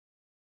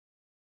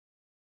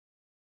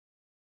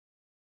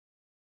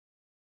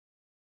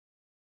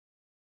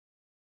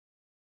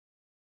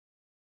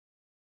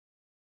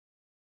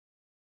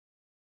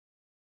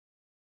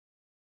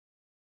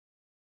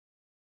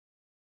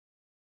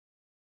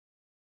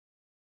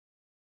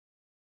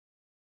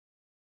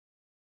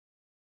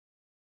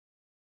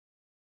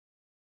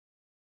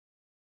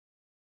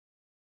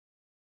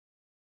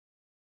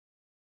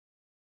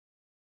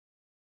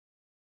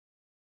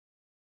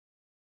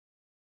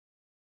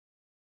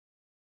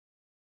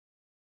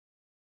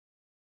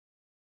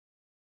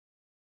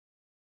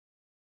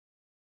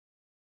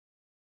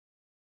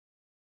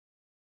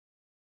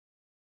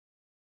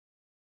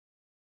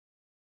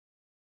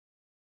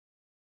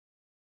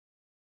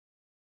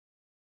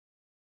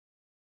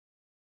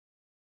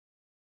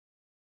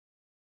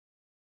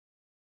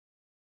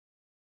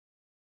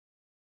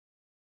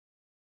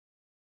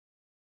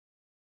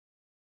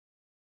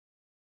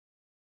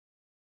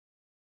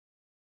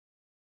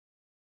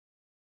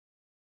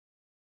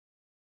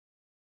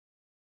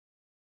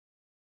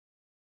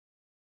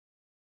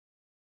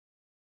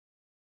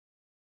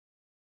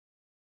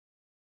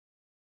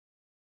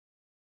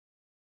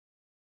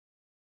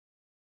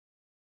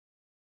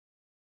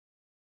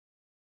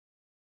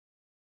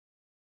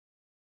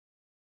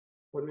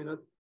 One minute.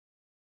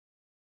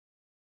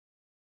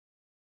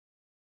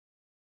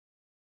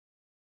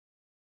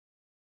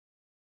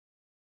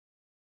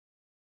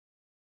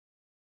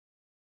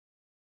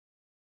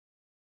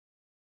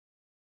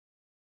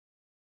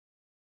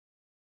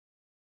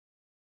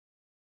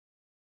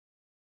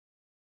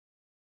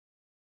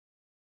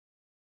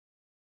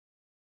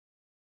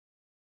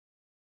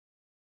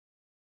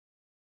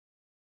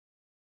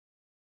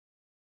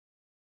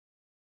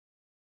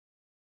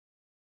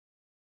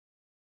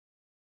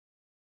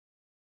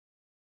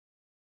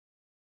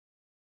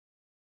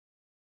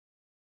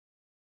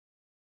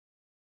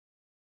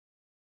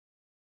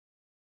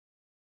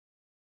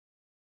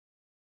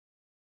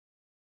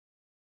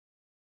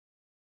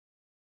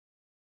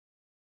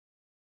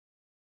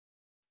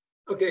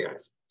 Okay,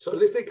 guys, so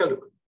let's take a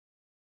look.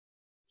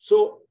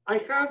 So I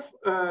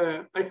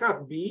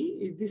have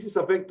B. This is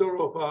a vector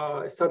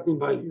of starting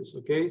values.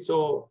 Okay,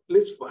 so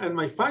and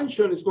my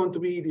function is going to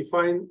be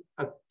defined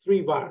at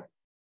 3 bar.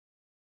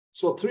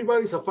 So 3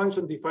 bar is a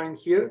function defined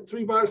here.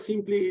 3 bar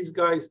simply is,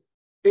 guys,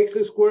 x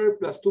squared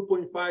plus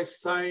 2.5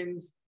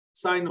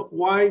 sine of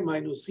y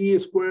minus c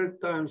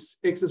squared times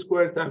x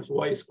squared times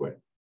y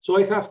squared. So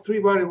I have 3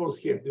 variables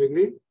here. Do you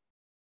agree?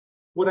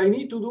 What I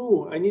need to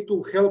do, I need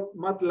to help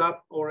MATLAB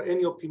or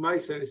any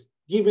optimizer is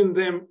giving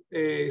them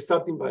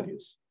starting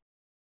values.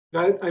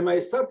 Right? And my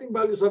starting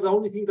values are the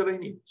only thing that I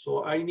need.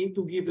 So I need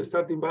to give the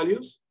starting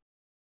values.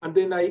 And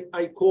then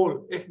I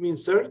call fmin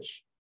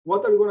search.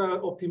 What are we going to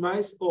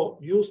optimize or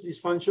use this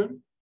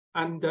function?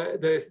 And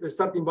the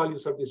starting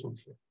values are these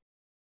ones here.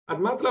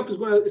 And MATLAB is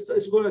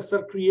going to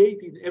start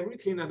creating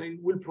everything, and it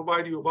will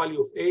provide you a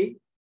value of A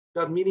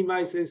that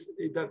minimizes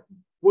that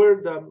where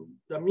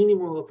the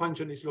minimum of the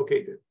function is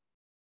located.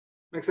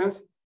 Make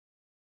sense?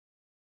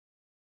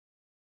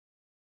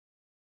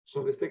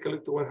 So let's take a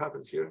look to what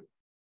happens here.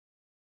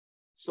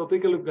 So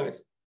take a look,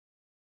 guys.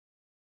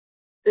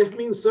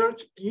 fmin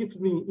search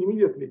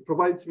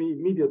provides me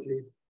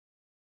immediately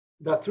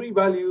the 3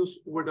 values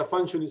where the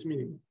function is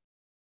minimum.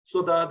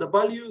 So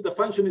the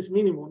function is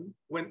minimum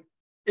when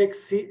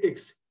x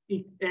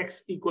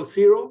equals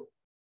 0,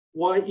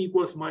 y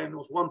equals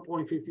minus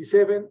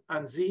 1.57,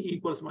 and z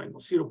equals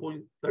minus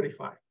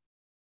 0.35.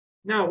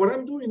 Now, what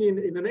I'm doing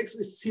in the next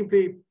is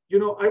simply,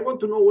 I want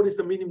to know what is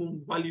the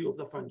minimum value of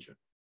the function.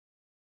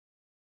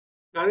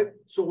 Got it?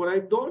 So what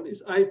I've done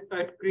is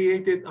I've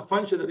created a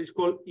function that is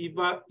called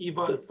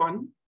eval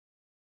fun,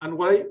 and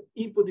what I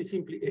input is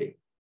simply A.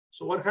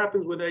 So what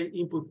happens when I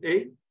input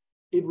A?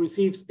 It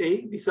receives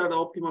A. These are the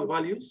optimal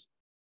values.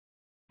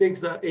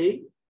 Takes the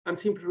A and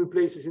simply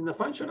replaces in the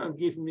function and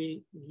give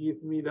me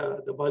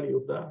the value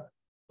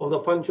of the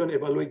function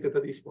evaluated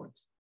at these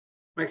points.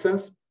 Make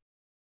sense?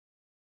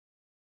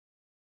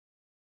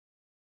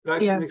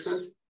 Guys, Yes. makes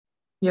sense?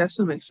 Yes,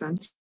 it makes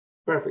sense.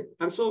 Perfect.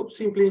 And so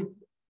simply,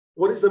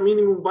 what is the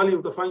minimum value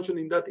of the function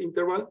in that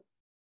interval?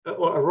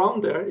 Or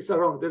around there, it's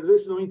around, there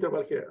is no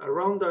interval here.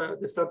 Around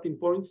the starting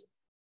points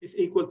is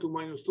equal to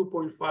minus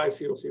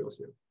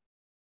 2.5000.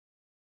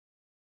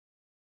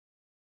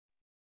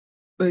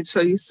 Wait,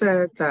 so you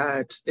said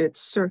that it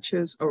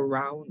searches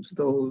around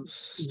those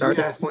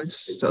starting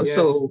points?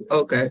 So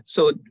okay,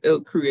 so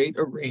it'll create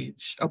a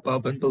range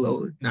above and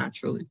below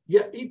naturally.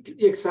 Yeah,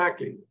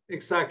 exactly.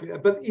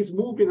 But it's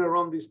moving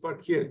around this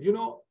part here.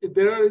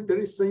 There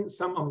is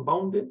some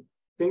unbounded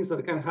things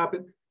that can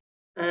happen.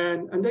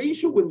 And the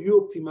issue when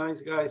you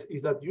optimize, guys,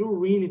 is that you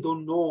really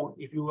don't know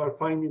if you are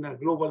finding a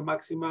global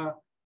maxima,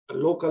 a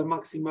local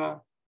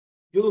maxima.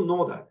 You don't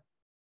know that.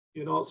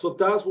 So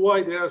that's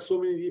why there are so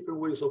many different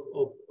ways of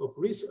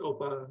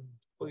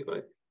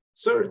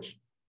search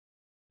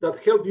that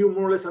help you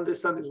more or less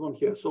understand this one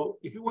here. So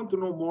if you want to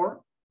know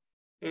more,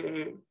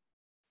 fmin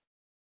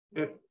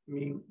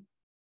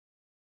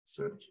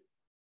search.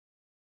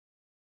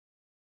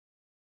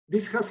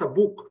 This has a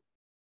book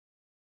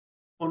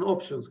on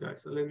options,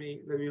 guys. So let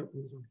me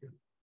open this one here.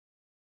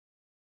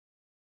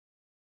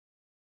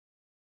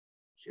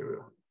 Here we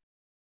are.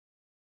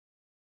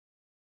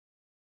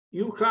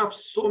 You have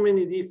so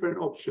many different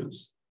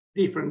options,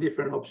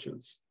 different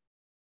options.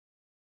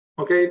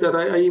 Okay, that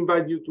I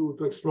invite you to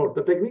explore.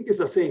 The technique is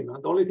the same.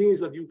 And the only thing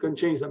is that you can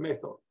change the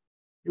method.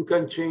 You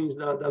can change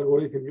the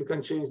algorithm. You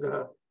can change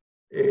the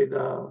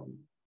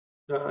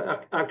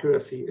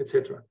accuracy,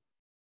 etc.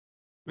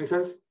 Make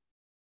sense?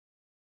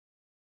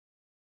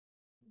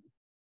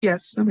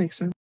 Yes, that makes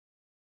sense.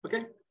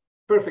 Okay,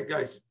 perfect,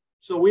 guys.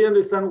 So we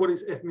understand what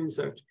is fmin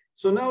search.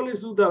 So now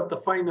let's do the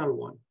final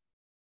one.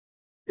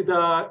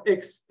 The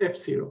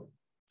f0.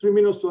 3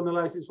 minutes to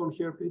analyze this one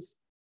here, please.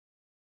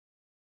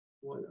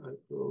 While I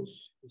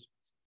close this.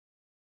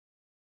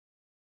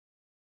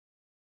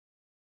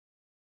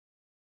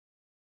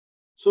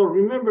 So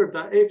remember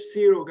the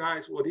f0,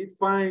 guys, what it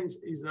finds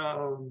is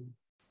the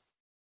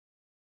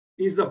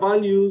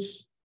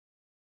values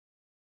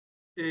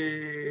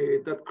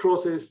that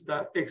crosses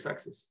the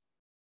x-axis.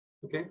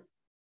 Okay.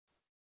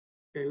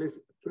 Okay, let's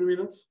 3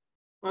 minutes.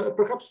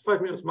 Perhaps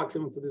 5 minutes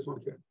maximum to this one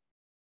here.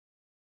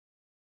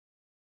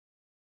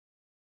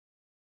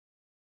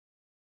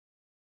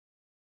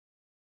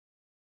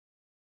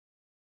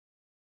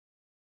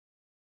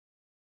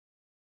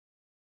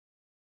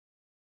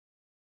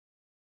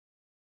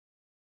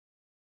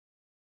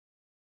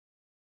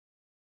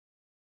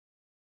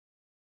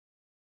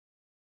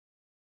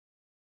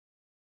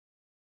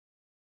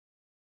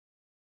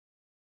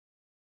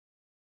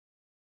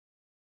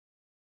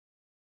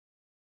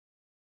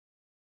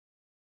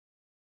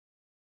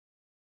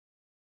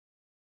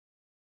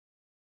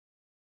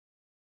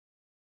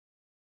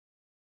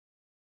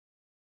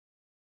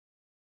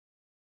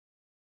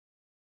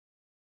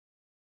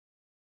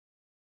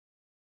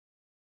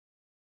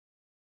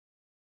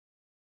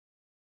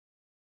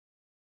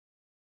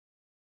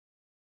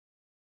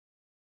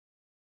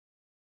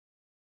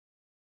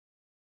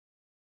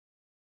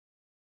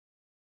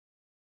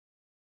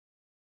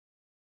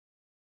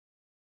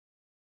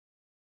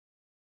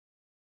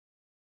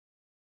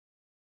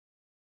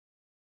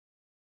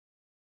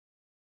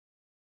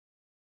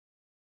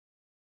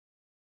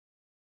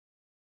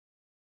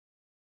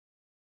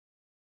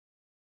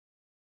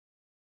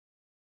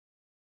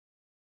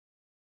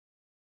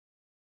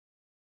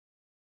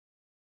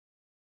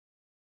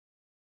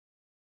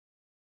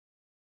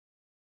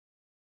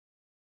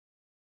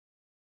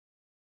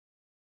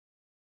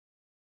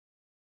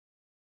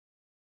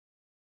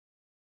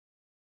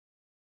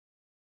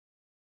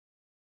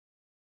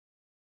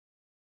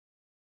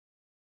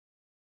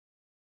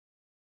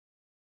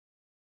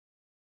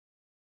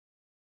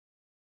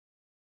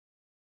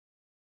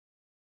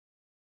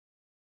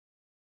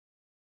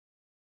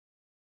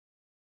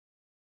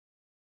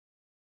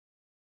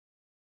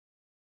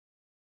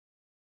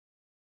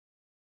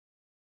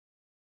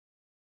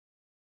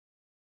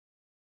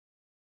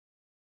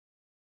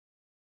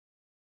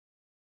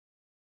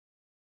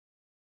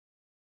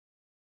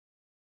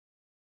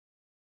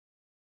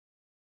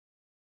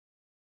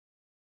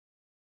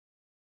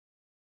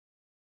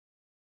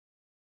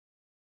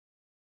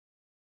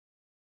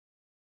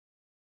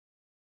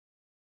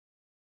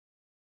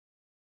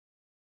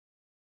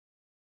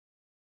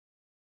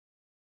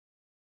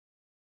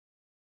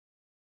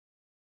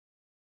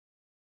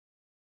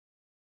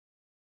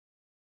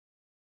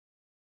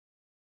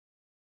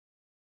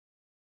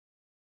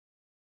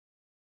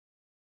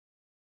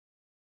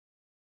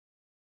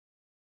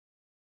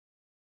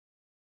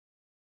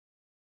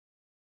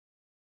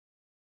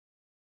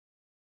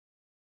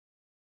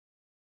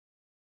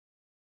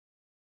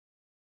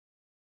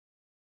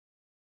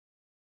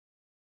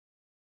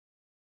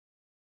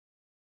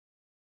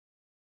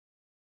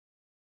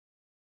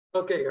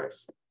 Okay,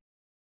 guys.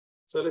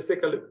 So let's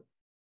take a look.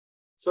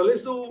 So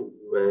let's do,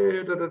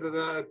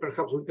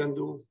 perhaps we can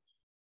do,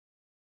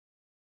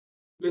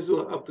 let's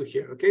do up to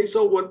here, okay?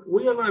 So what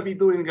we are gonna be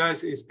doing,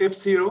 guys, is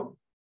F0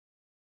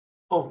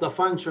 of the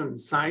function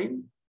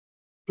sine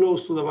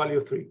close to the value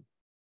of 3.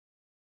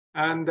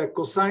 And the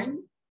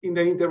cosine in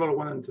the interval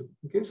 1 and 2,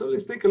 okay? So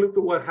let's take a look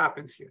at what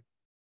happens here.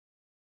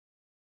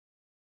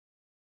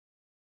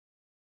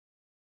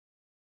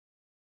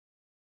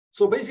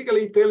 So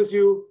basically it tells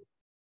you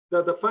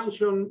that the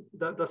function,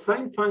 that the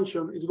sine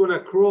function is gonna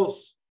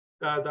cross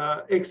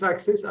the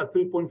x-axis at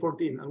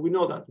 3.14, and we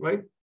know that,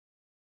 right?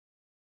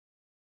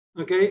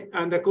 Okay,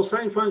 and the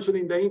cosine function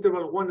in the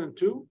interval 1 and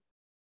 2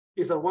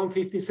 is at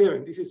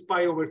 157. This is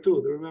pi over 2,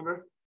 do you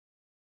remember?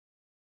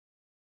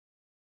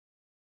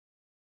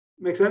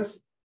 Make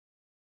sense?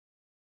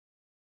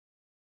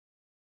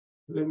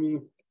 Let me.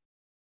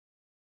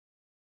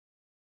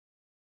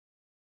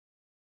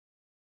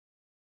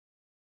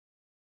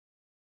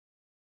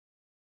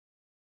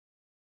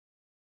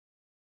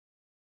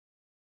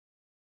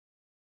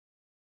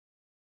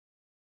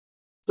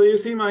 So you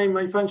see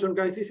my function,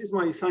 guys, this is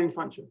my sine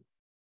function.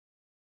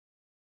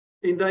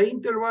 In the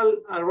interval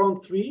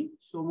around 3,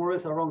 so more or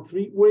less around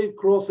 3, where it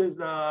crosses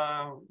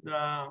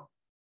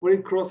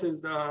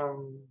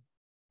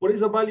what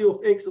is the value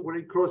of x where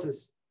it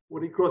crosses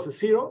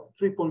 0?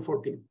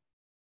 3.14.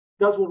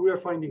 That's what we are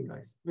finding,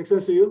 guys. Make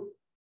sense to you?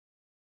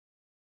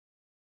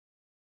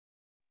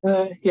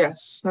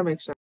 Yes, that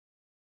makes sense.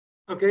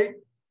 Okay,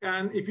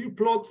 and if you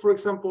plot, for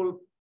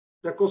example,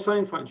 the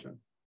cosine function.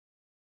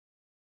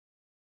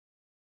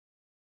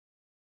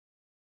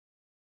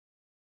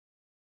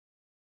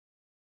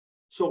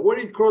 So where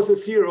it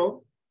crosses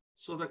 0,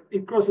 so that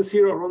it crosses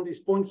 0 around this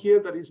point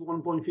here, that is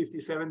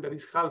 1.57, that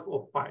is half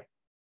of pi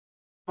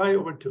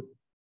over 2.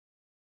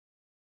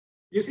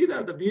 You see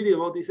that the beauty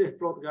about this F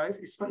plot, guys,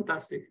 is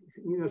fantastic.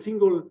 In a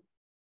single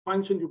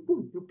function, you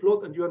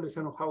plot and you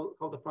understand how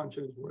the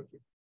function is working.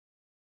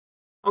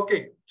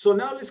 Okay, so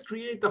now let's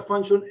create a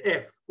function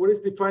f. What is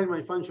defined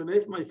my function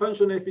f? My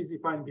function f is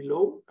defined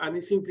below, and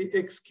it's simply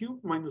x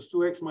cubed minus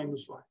 2x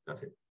minus 5.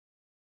 That's it.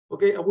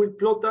 Okay, I will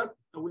plot that.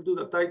 I will do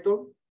the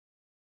title.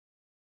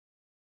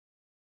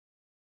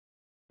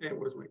 And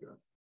where's my graph?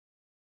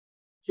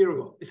 Here we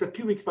go. It's a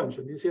cubic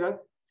function. Do you see that?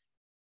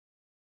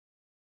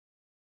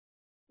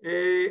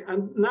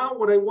 And now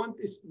what I want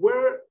is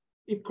where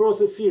it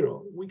crosses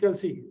 0. We can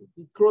see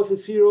it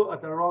crosses 0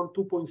 at around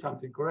 2 point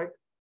something, correct?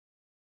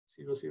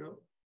 0, 0.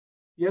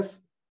 Yes.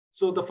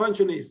 So the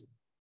function is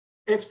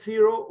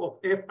f0 of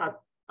f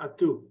at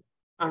 2,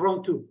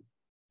 around 2.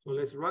 So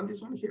let's run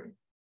this one here.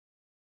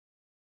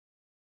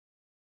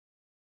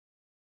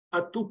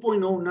 At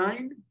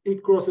 2.09,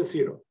 it crosses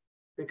 0.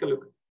 Take a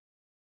look.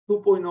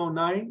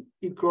 2.09,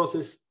 it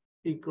crosses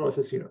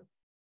 0.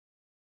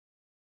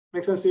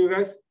 Make sense to you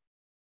guys?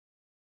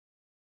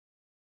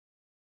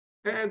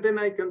 And then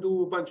I can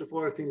do a bunch of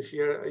other things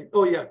here.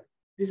 Oh yeah,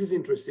 this is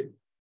interesting.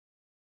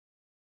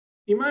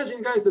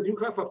 Imagine, guys, that you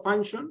have a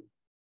function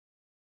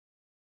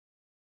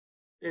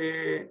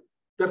that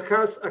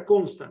has a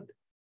constant,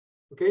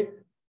 okay?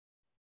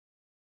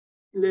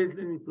 Let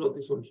me plot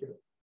this one here.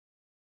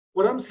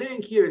 What I'm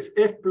saying here is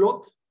f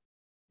plot.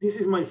 This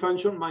is my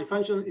function. My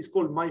function is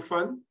called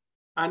myfun,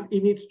 and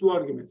it needs 2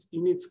 arguments.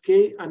 It needs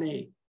k and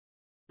a.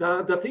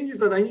 The thing is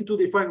that I need to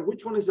define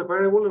which one is a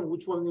variable and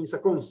which one is a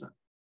constant.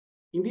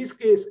 In this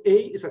case, a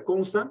is a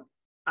constant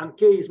and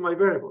k is my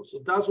variable. So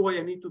that's why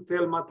I need to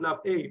tell MATLAB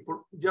a,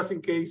 just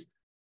in case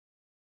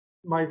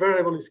my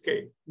variable is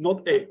k,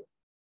 not a.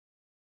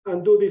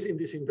 And do this in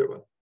this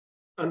interval.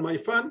 And my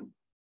fun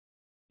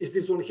is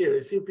this one here.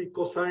 It's simply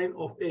cosine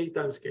of a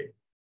times k.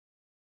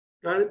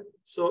 Got it?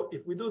 So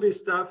if we do this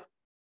stuff,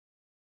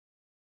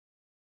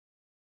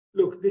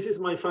 look, this is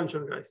my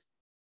function, guys.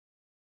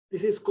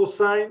 This is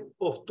cosine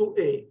of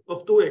 2a,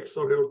 of 2x,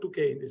 sorry, or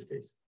 2k in this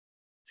case.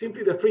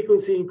 Simply the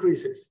frequency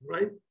increases,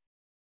 right?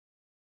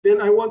 Then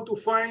I want to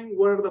find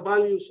where the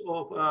values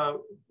of,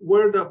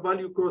 where the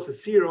value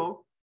crosses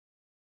 0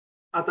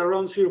 at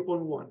around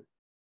 0.1.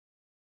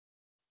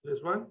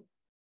 Let's run.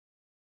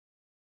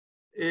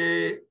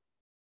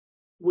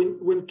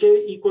 When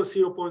k equals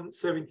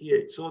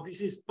 0.78. So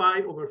this is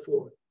pi over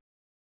 4.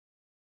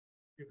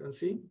 You can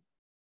see.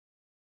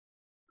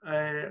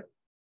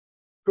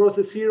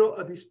 Crosses 0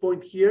 at this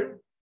point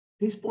here.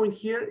 This point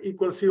here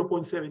equals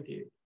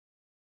 0.78.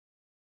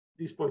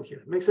 This point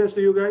here. Make sense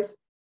to you guys?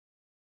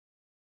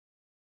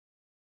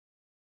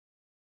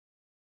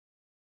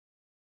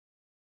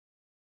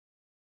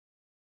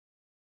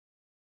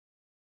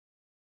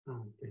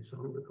 Okay, so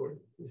I'm recording.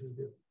 This is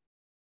good.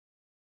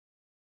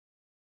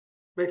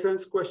 Make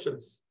sense?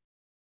 Questions?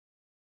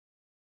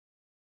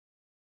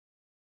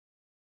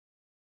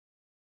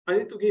 I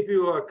need to give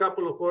you a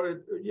couple of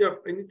other,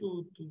 I need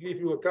to give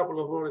you a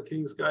couple of other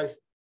things, guys.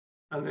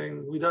 And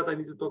then with that, I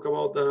need to talk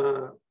about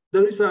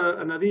there is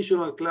an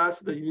additional class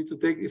that you need to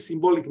take, is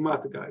symbolic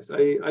math, guys.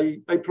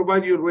 I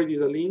provide you already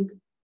the link.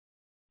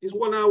 It's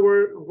 1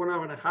 hour, 1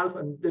 hour and a half,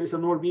 and there is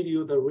another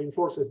video that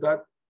reinforces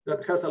that.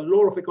 that has a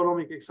lot of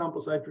economic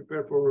examples I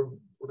prepared for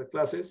the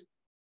classes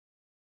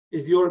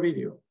is your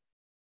video.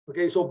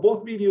 Okay, so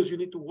both videos, you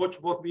need to watch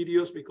both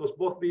videos because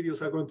both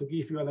videos are going to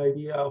give you an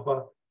idea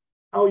of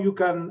how you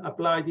can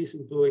apply this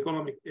into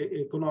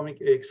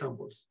economic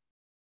examples.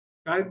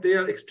 Right? They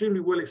are extremely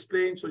well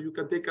explained, so you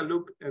can take a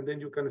look and then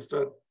you can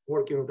start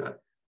working on that.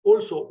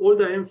 Also, all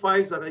the M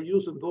files that I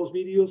use in those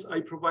videos,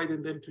 I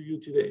provided them to you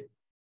today.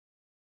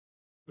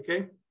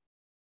 Okay?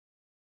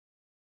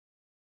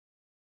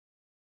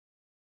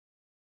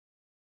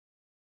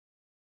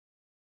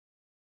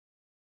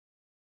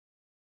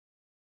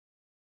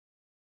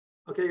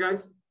 Okay,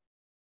 guys?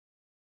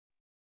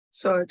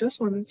 So I just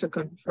wanted to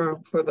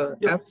confirm for the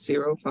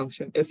F0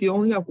 function, if you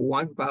only have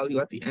one value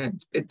at the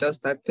end, it does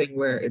that thing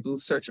where it will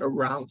search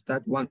around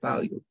that one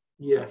value.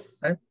 Yes.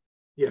 Right?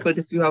 Yes. But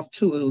if you have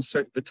two, it will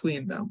search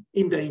between them.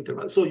 In the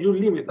interval. So you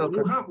limit. Okay.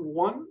 When you have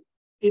one,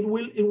 it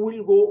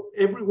will go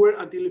everywhere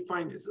until it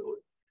finds it. So,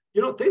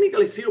 you know,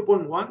 technically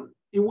 0.1,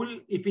 it will,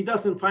 if it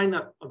doesn't find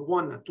at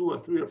 1, at 2,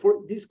 at 3, or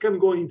 4, this can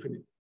go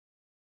infinite.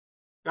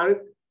 Got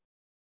it?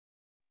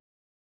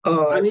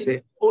 Oh, and I see.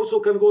 It also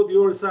can go the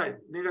other side,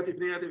 negative,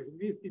 negative.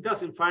 It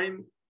doesn't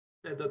find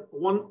that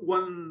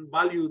one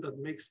value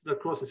that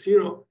crosses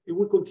 0, it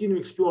will continue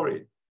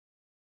exploring.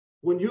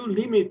 When you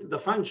limit the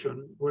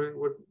function, where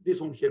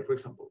this one here, for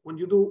example, when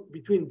you do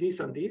between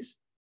this and this,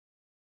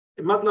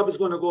 MATLAB is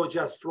going to go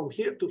just from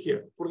here to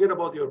here. Forget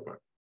about the other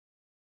part.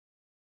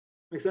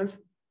 Make sense?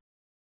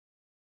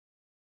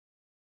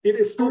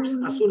 It stops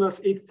as soon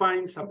as it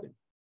finds something.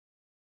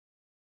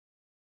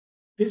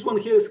 This one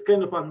here is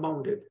kind of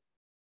unbounded.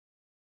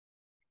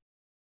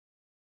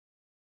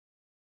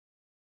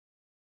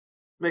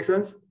 Make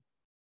sense?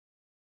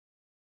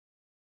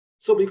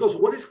 So because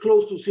what is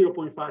close to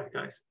 0.5,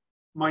 guys?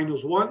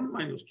 -1,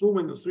 -2,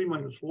 -3,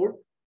 -4,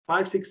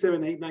 5, 6,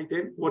 7, 8, 9,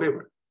 10,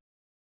 whatever.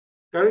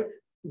 Got it?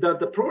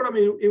 The program,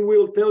 it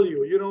will tell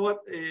you, you know what,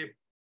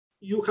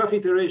 you have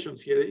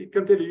iterations here. It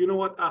can tell you, you know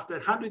what, after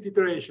 100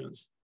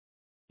 iterations,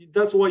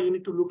 that's why you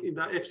need to look in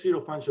the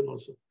F0 function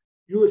also.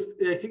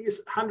 I think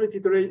it's 100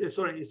 iterations,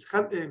 sorry, it's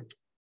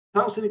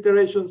 1,000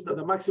 iterations that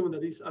the maximum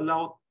that is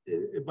allowed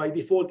by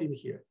default in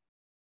here.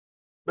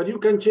 But you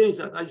can change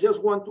that. I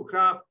just want to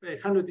have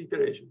 100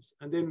 iterations.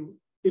 And then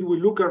it will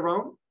look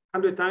around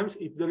 100 times.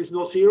 If there is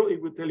no 0,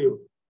 it will tell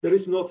you there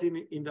is nothing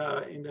in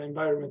the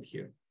environment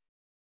here.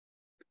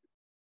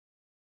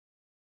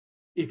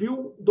 If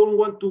you don't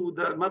want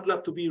the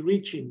MATLAB to be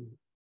reaching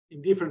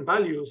in different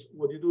values,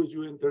 what you do is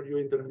you enter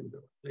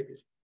like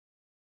this.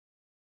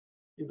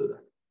 You do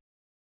that.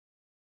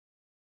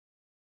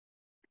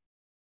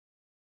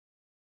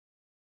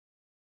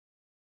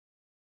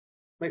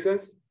 Make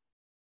sense?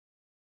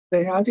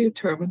 How do you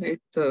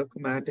terminate the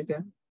command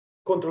again?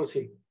 Control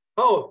C.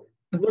 Oh,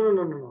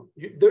 no.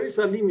 There is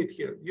a limit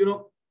here. You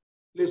know,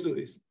 let's do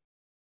this.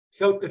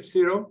 Help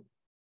F0.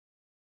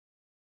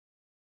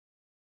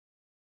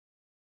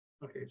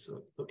 Okay,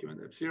 so document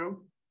F0.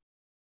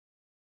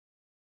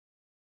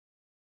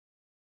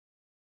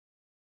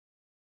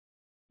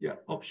 Yeah,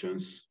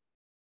 options.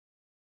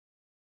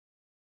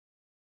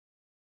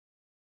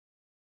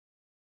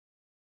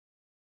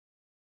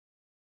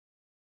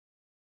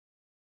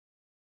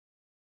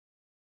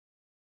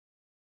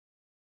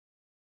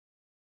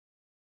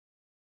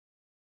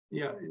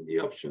 Yeah, in the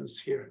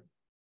options here.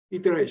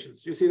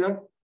 Iterations, you see that?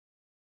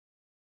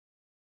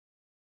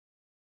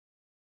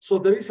 So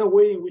there is a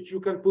way in which you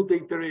can put the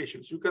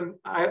iterations. You can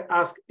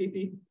ask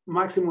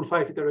maximum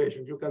 5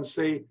 iterations. You can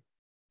say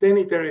 10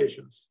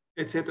 iterations,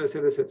 etc.,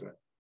 etc., etc.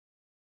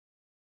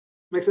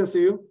 Make sense to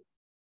you?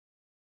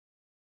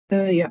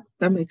 Yeah,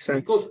 that makes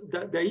sense. Because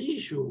the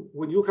issue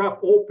when you have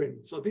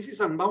open, so this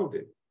is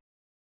unbounded.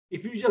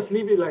 If you just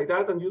leave it like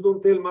that and you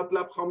don't tell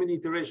MATLAB how many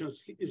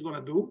iterations it's going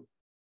to do,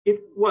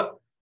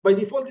 well, by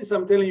default,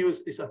 I'm telling you,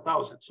 is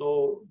 1,000.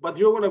 So, but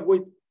you're going to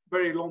wait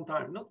very long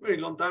time. Not very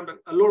long time, but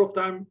a lot of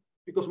time,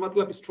 because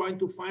MATLAB is trying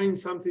to find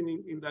something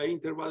in the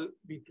interval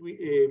between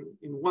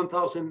in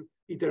 1,000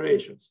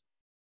 iterations.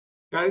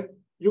 Okay?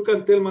 You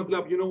can tell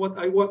MATLAB, you know what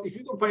I want. If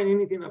you don't find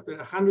anything after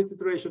 100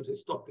 iterations,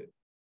 stop it.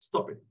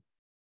 Stop it.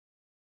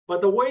 But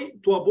the way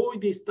to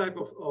avoid this type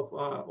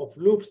of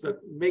loops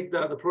that make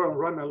the program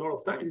run a lot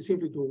of time is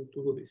simply to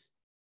do this.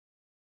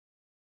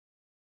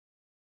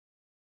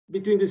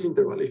 Between this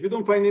interval. If you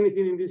don't find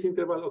anything in this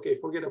interval, okay,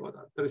 forget about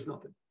that. There is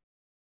nothing.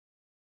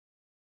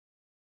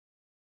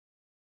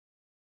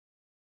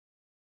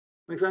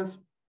 Make sense?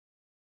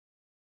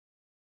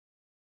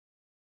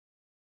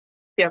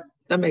 Yeah,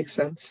 that makes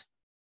sense.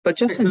 But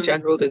just in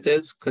general, it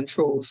is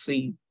Control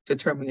C to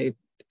terminate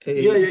a...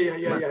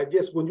 Yeah.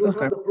 Yes, when you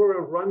have the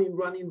program running,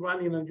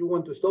 and you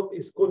want to stop,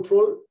 it's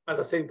Control at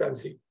the same time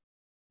C.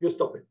 You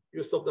stop it.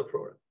 You stop the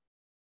program.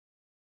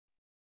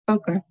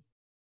 Okay.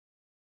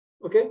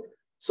 Okay.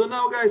 So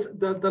now, guys,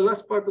 the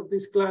last part of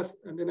this class,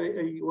 and then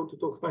I want to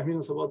talk 5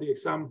 minutes about the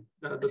exam,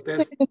 the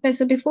test. Okay,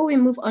 so before we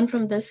move on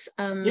from this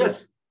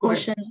yes,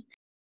 portion,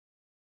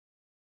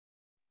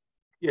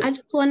 yes. I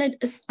just wanted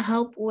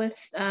help with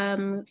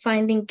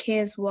finding K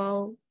as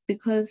well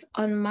because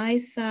on my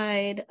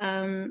side,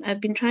 I've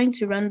been trying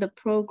to run the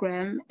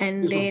program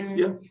and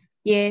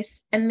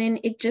yes, and then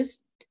it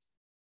just,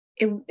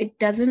 it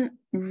doesn't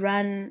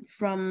run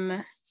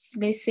from,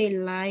 let's say,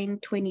 line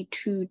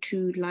 22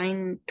 to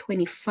line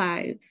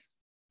 25.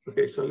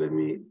 Okay, so let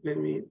me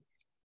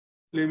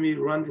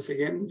run this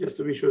again just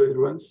to be sure it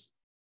runs.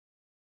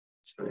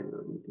 So I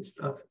don't need this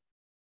stuff.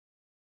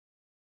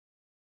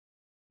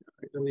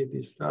 I don't need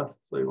this stuff,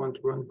 so I want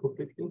to run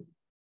completely.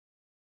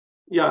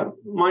 Yeah,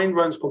 mine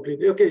runs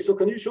completely. Okay, so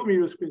can you show me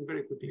your screen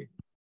very quickly?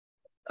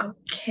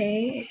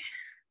 Okay.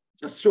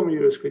 Just show me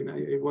your screen.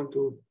 I want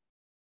to.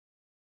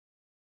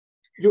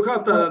 You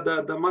have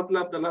the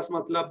MATLAB, the last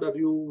MATLAB that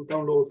you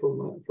download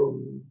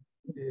from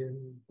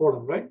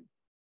forum, right?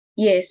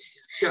 Yes.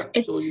 Yeah.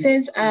 It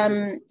says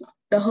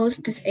the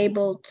host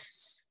disabled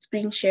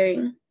screen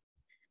sharing.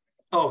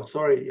 Oh,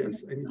 sorry.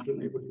 Yes, I need to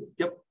enable you.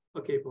 Yep.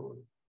 Okay, Paul.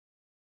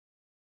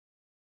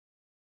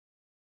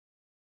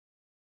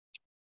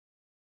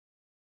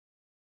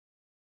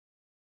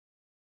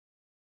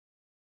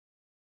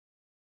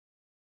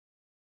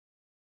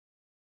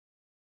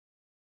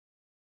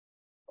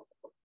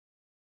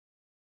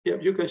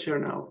 Yep, you can share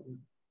now.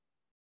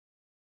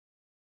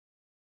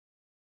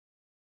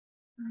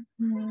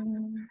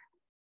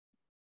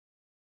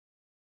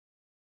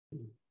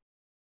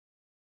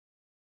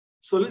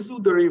 So let's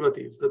do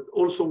derivatives that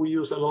also we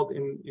use a lot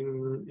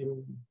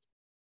in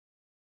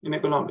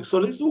economics. So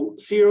let's do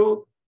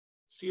 0,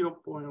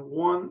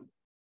 0.1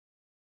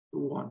 to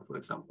 1, for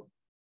example.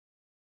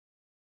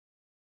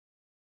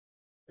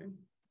 Okay.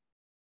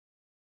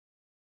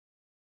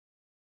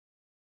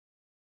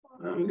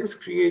 Let's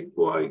create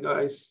y,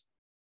 guys.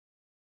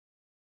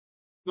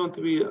 It's going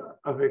to be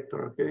a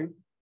vector, okay?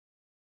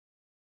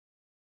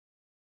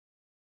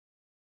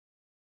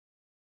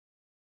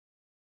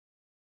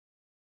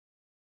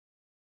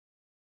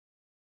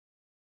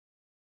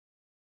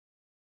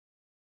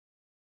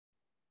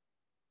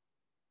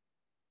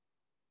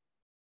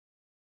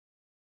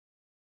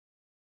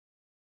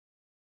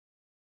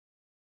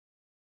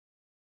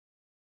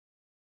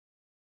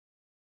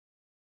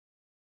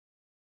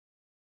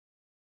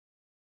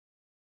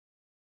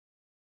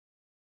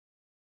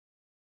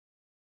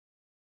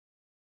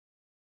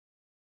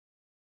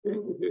 Okay,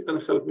 you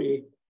can help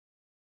me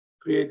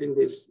creating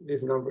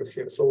these numbers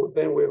here. So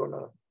then we're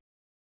gonna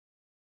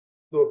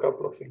do a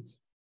couple of things.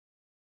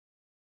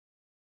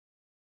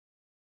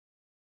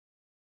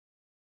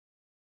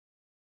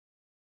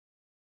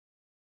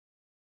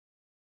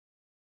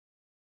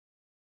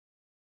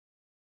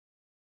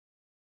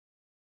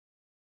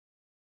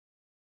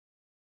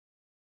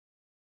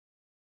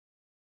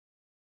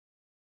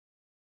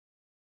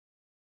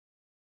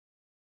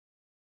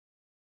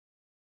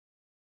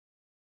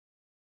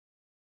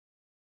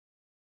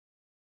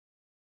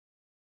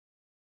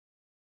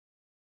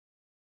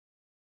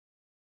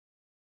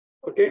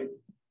 Okay.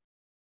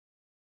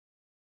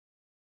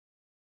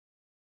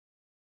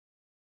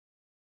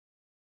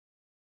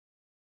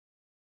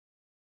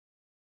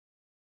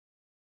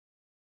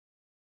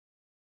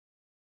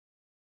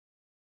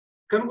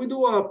 Can we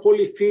do a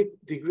polyfit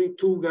degree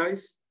 2,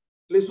 guys?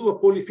 Let's do a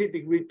polyfit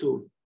degree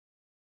 2.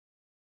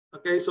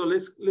 Okay, so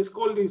let's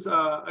call this,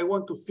 I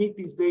want to fit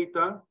this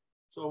data.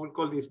 So we'll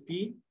call this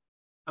P.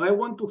 And I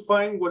want to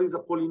find what is a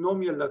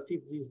polynomial that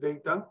fits this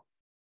data.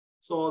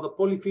 So the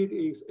polyfit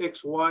is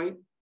X, Y,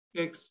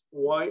 X,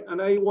 Y,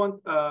 and I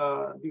want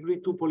a degree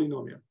 2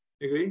 polynomial,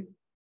 agree?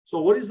 So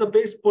what is the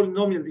best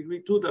polynomial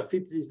degree 2 that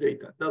fits this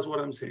data? That's what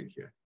I'm saying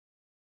here.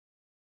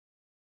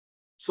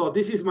 So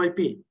this is my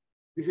P.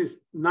 This is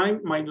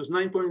 9 minus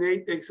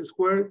 9.8 x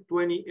squared,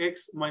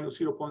 20x minus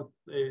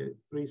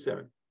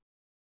 0.37.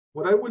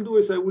 What I will do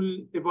is I will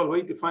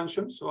evaluate the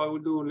function. So I will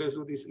do, let's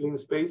do this link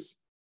space.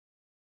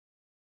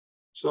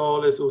 So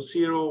let's do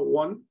 0,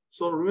 1.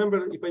 So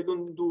remember, if I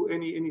don't do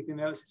anything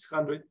else, it's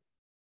 100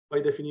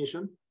 by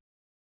definition.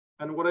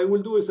 And what I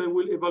will do is I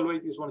will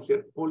evaluate this one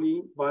here,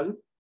 polyval,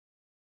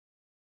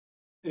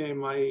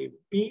 my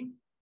P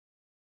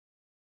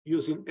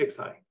using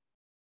xi.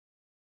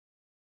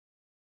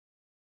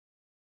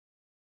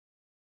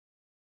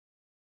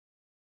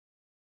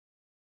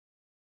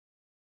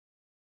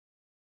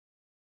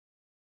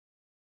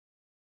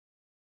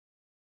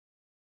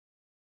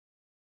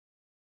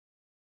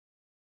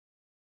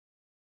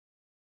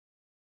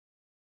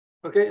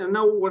 Okay, and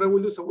now what I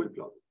will do is I will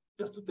plot,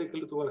 just to take a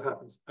look at what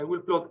happens. I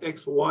will plot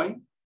x, y.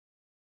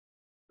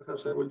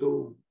 Perhaps I will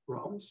do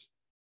rounds.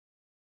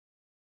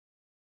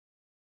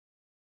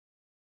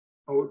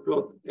 I will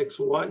plot x,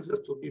 y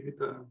just to give it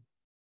a,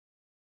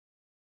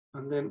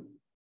 and then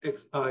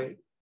x, I,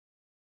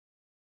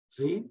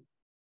 z,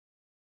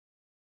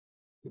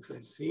 x, I,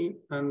 z,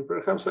 and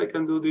perhaps I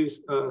can do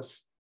this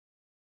as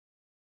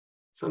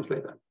something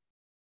like that.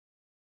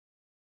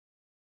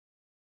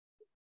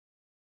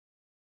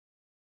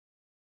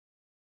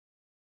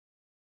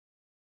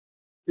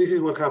 This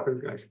is what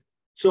happens, guys.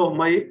 So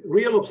my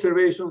real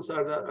observations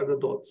are the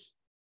dots.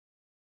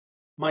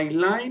 My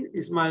line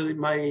is my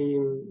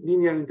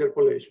linear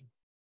interpolation.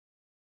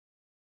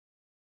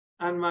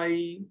 And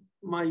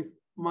my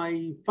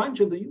my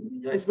function,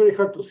 it's very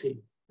hard to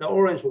see. The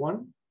orange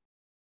one,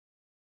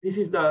 this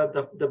is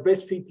the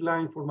best fit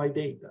line for my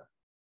data.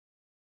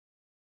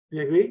 Do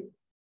you agree?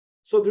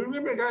 So do you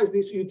remember, guys,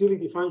 these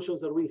utility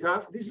functions that we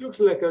have? This looks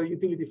like a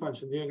utility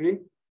function. Do you agree?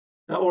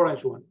 The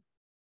orange one.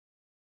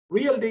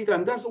 Real data,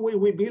 and that's the way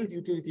we build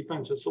utility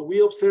functions. So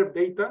we observe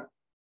data,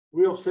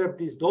 we observe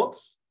these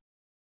dots,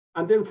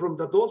 and then from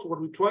the dots,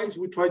 what we try is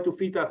we try to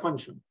fit a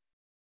function.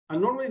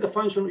 And normally the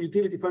function,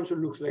 utility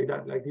function looks like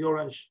that, like the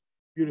orange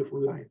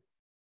beautiful line.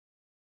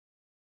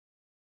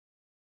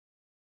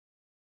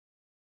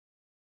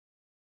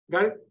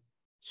 Got it?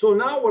 So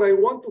now what I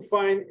want to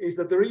find is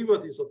the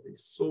derivatives of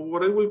this. So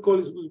what I will call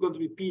is going to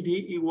be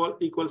PD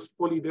equals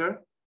poly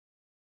there.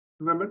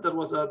 Remember, that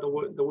was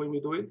the way we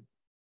do it.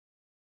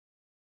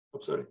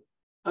 I'm sorry.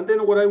 And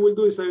then what I will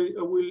do is I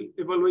will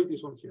evaluate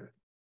this one here.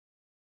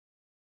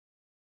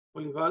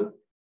 Polyval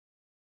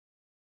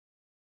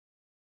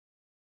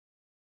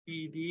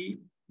PD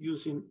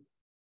using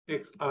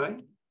XI.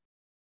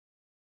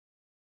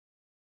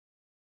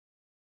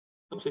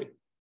 I'm saying.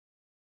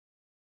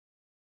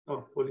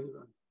 Oh,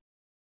 polyval.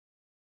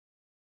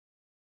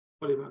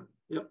 Polyval.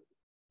 Yep.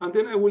 And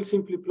then I will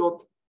simply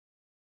plot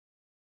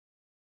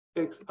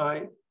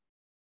XI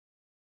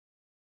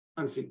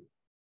and C.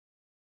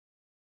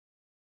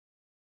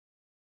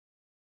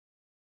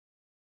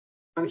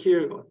 And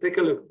here you go. Take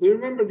a look. Do you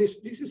remember this?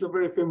 This is a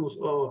very famous.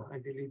 Oh, I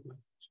delete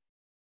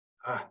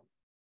my.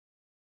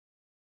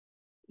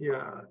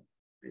 Yeah,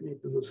 I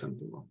need to do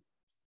something more.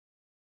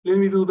 Let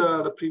me do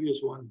the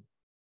previous one.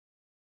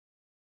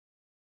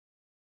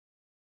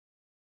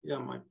 Yeah,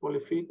 my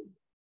polyfit,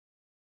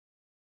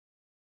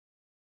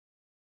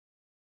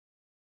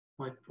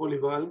 my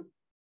polyval,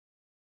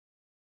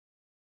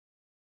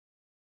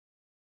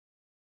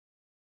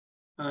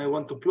 and I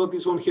want to plot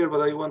this one here,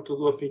 but I want to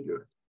do a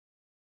figure.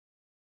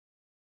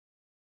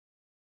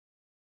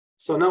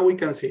 So now we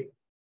can see.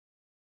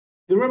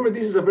 Do you remember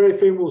this is a very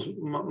famous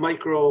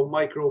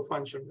micro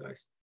function,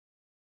 guys?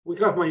 We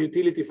have my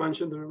utility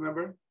function. Do you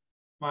remember?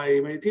 My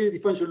utility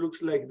function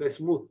looks like the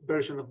smooth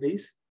version of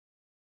this.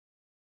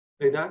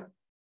 Like that.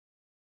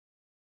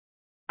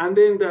 And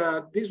then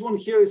this one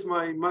here is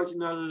my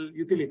marginal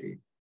utility.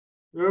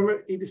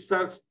 Remember, it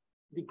starts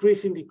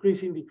decreasing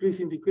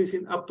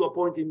up to a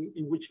point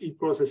in which it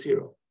crosses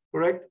zero,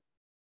 correct?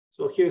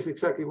 So here's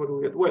exactly what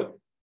we get. Well,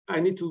 I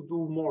need to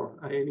do more.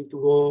 I need to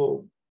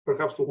go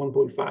perhaps to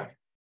 1.5.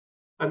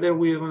 And then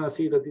we're gonna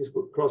see that this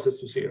crosses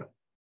to zero.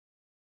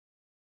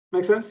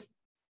 Make sense?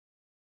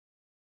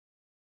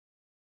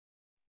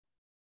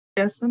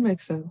 Yes, that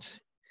makes sense.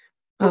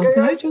 Okay,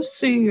 can I just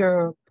see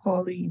your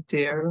poly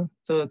there,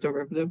 the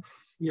derivative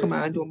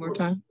command one more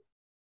time?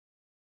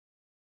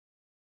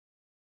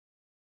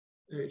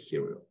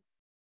 Here we go.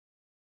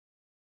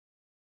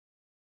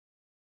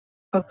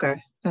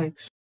 Okay,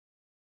 thanks.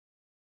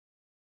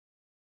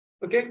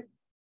 Okay.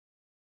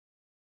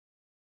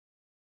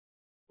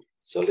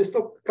 So let's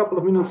talk a couple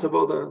of minutes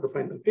about the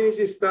final. Finish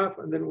this stuff,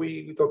 and then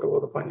we talk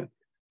about the final.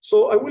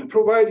 So I will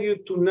provide you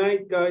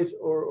tonight, guys,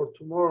 or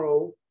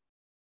tomorrow,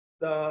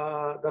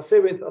 the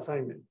 7th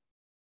assignment.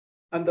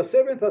 And the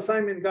 7th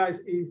assignment, guys,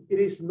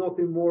 is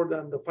nothing more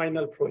than the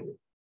final project.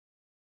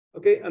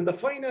 Okay, and the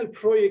final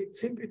project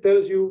simply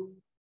tells you,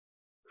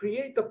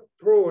 create a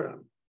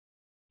program,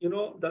 you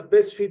know, that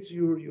best fits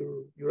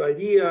your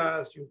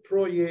ideas, your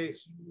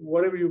projects,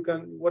 whatever you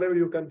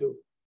can do.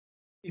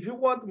 If you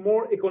want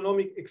more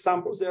economic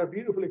examples, there are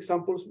beautiful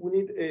examples. We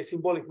need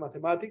symbolic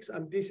mathematics,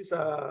 and this is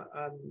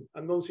a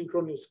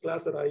non-synchronous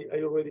class that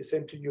I already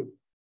sent to you.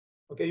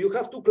 Okay, you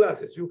have two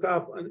classes. You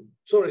have,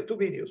 two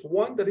videos.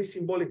 One that is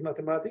symbolic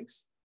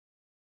mathematics,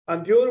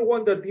 and the other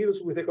one that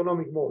deals with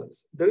economic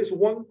models. There is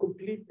one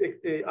complete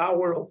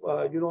hour of,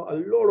 a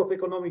lot of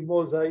economic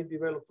models I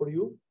developed for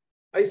you.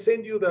 I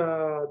send you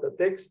the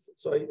text.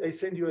 So I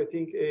send you, I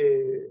think,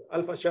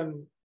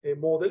 Alpha-Chan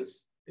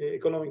models,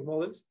 economic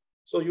models.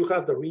 So you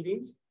have the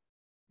readings.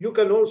 You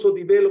can also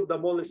develop the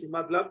models in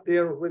MATLAB.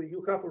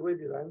 You have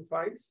already the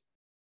files.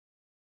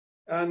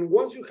 And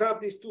once you have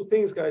these two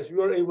things, guys,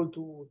 you are able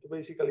to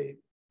basically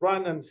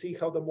run and see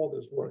how the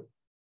models work.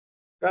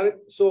 Got it?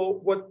 So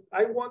what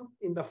I want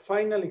in the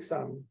final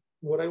exam,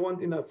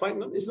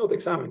 it's not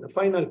exam, the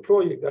final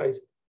project, guys,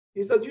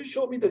 is that you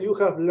show me that you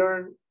have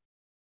learned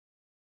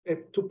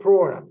to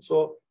program.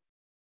 So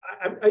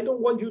I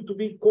don't want you to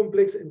be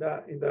complex in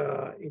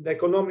the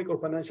economic or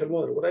financial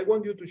model. What I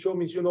want you to show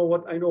me is, you know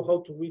what, I know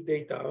how to read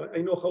data. I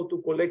know how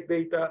to collect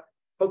data,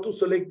 how to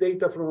select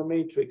data from a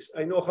matrix.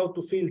 I know how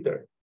to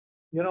filter.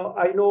 You know,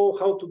 I know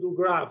how to do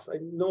graphs. I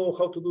know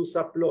how to do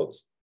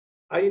subplots.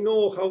 I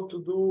know how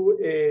to do,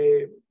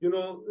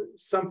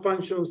 some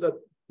functions that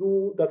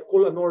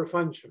call another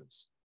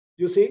functions.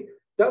 You see,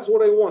 that's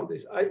what I want.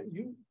 Is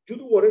you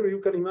do whatever you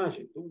can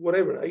imagine, do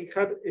whatever. I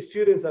had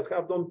students that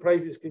have done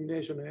price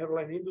discrimination in the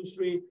airline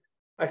industry.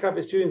 I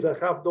have students that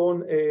have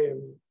done.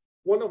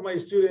 One of my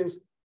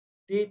students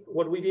did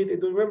what we did.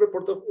 Do you remember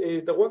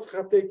the ones who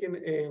have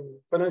taken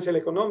financial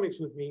economics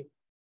with me?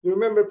 Do you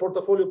remember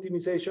portfolio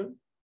optimization?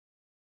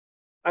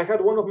 I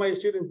had one of my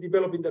students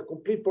developing the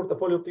complete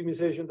portfolio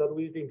optimization that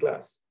we did in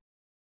class.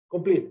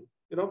 Complete,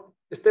 you know,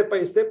 step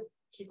by step,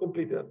 he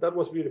completed that. That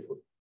was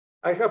beautiful.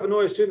 I have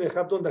another student that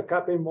have done the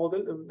CAPM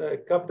model,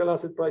 the capital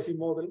asset pricing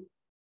model.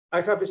 I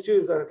have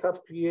students that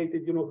have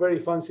created, you know, very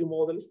fancy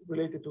models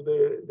related to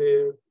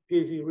the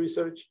PhD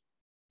research.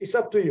 It's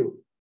up to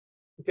you,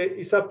 okay?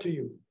 It's up to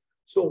you.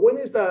 So when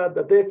is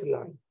the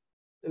deadline?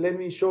 Let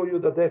me show you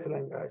the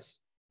deadline, guys,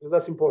 because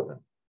that's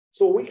important.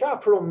 So we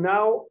have from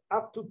now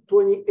up to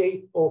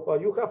 28th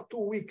of, you have 2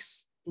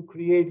 weeks to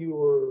create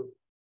your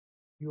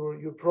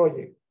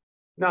project.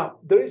 Now,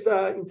 there is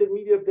an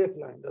intermediate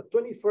deadline. The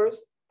 21st,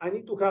 I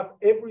need to have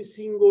every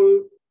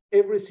single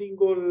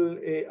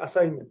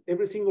assignment,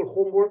 every single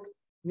homework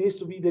needs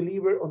to be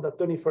delivered on the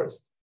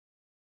 21st.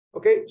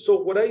 Okay,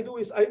 so what I do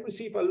is I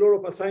receive a lot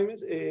of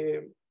assignments.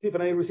 Steve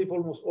and I receive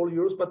almost all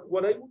yours, but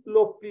what I would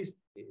love, please,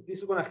 this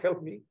is gonna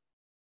help me.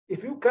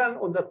 If you can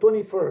on the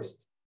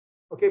 21st,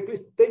 okay,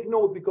 please take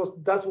note because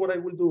that's what I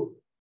will do.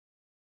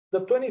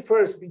 The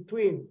 21st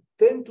between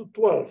 10 to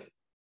 12,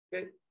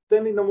 okay,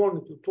 10 in the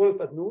morning to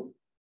 12 at noon,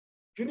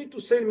 you need to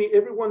send me,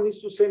 everyone needs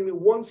to send me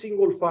one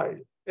single file,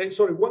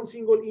 one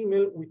single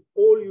email with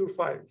all your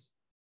files.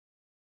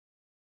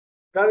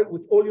 Got it?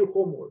 With all your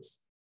homeworks.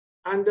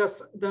 And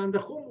the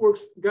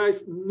homeworks,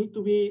 guys, need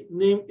to be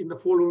named in the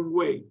following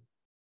way.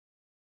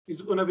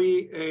 It's gonna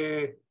be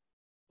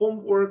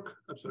homework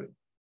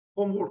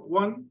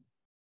 1,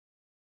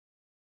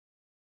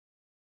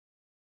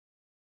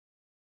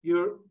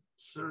 your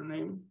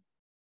surname,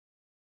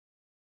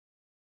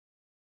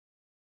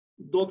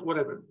 dot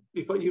whatever.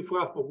 If you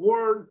have a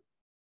Word,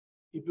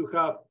 if you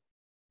have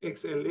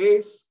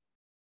XLS,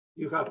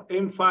 you have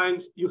M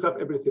files, you have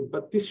everything,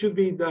 but this should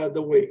be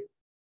the way,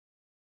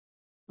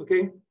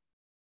 okay?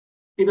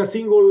 In a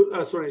single,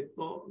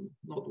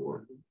 not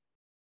Word,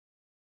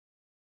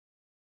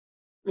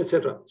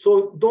 etc.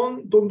 So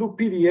don't do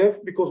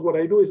PDF because what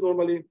I do is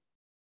normally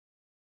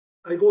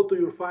I go to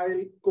your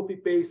file, copy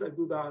paste, I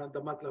do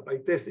the MATLAB, I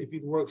test if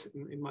it works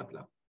in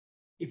MATLAB.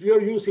 If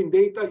you're using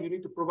data, you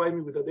need to provide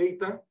me with the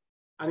data.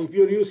 And if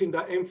you're using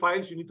the M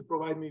files, you need to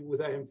provide me with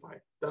the M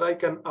file that I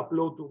can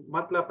upload to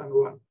MATLAB and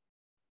run.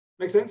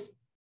 Make sense?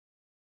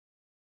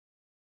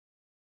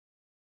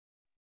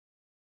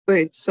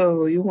 Wait,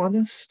 so you want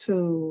us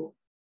to,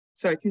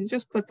 sorry, can you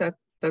just put that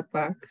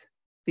back?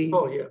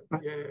 Oh, yeah.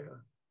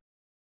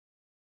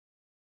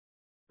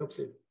 Oops.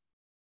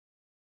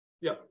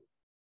 Yeah.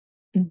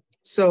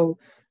 So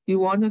you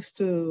want us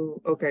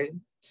to, okay,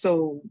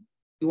 so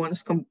you want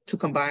us to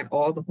combine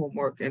all the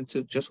homework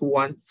into just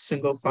one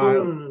single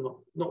file?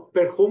 No.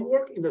 Per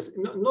homework,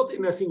 not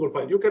in a single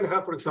file. You can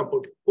have, for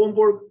example,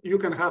 homework, you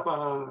can have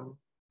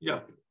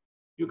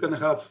you can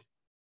have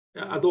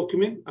a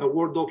document, a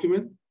Word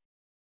document.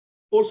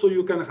 Also,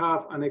 you can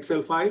have an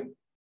Excel file,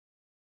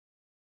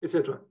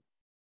 etc.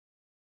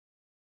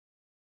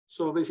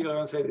 So basically, what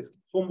I'm saying is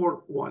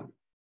homework 1,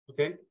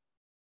 okay?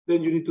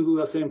 Then you need to do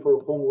the same for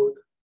homework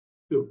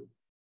 2,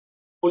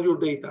 all your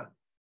data.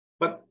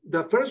 But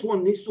the first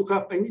one needs to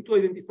have, I need to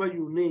identify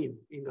your name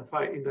in the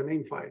file, in the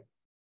name file.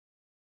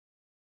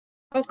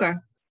 Okay.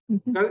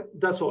 Got it?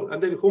 That's all.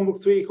 And then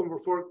homework 3,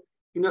 homework 4,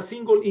 in a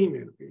single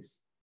email,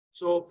 please.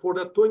 So for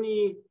the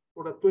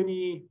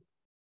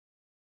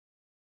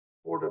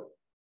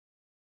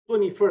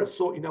 21st,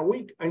 so in a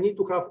week, I need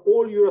to have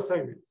all your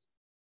assignments.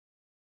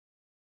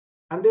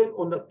 And then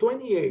on the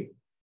 28th,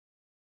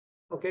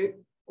 okay,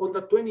 on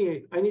the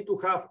 28th, I need to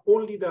have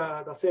only the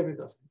 7th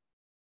assignment.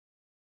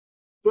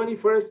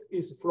 21st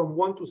is from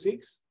 1 to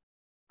 6,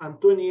 and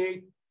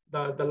 28th,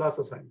 the last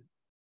assignment.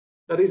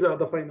 That is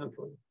the final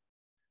project.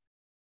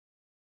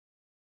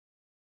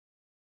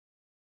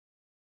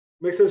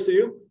 Make sense to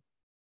you?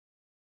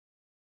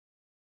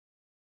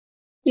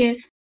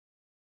 Yes.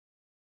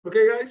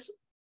 Okay, guys.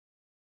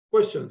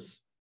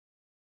 Questions?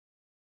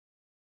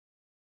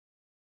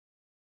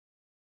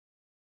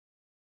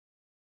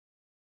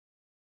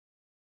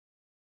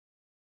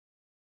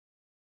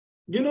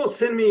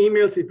 Send me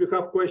emails if you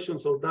have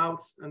questions or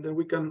doubts, and then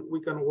we can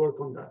work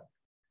on that.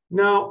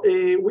 Now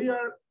we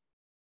are.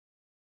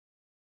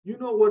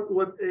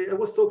 What I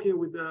was talking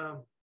with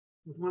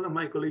one of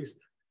my colleagues.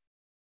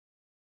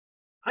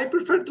 I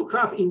prefer to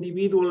have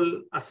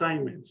individual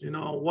assignments.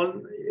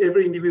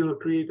 Every individual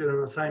created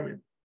an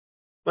assignment.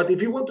 But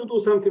if you want to do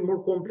something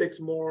more complex,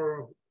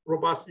 more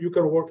robust, you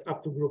can work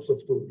up to groups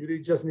of 2. You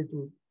just need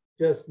to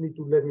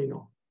let me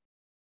know.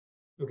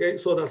 Okay,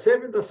 so the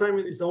 7th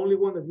assignment is the only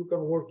one that you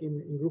can work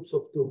in groups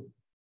of 2.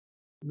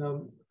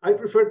 Now, I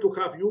prefer to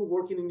have you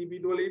working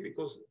individually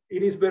because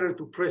it is better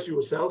to press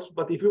yourselves.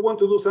 But if you want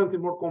to do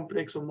something more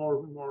complex or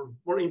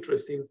more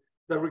interesting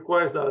that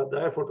requires the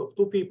effort of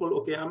 2 people,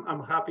 okay,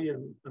 I'm happy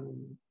and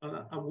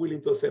I'm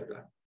willing to accept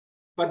that.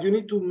 But you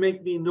need to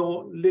let me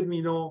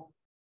know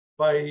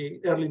by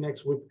early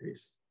next week,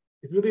 please.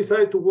 If you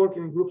decide to work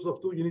in groups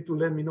of 2, you need to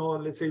let me know,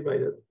 let's say by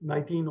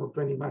 19 or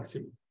 20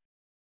 maximum.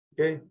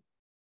 Okay,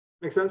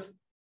 make sense?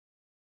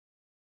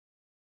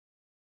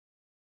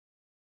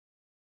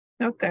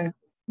 Okay.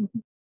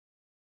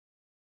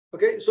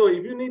 Okay, so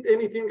if you need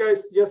anything,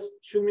 guys, just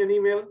shoot me an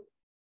email,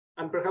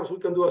 and perhaps we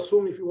can do a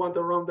Zoom if you want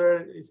around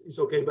there. It's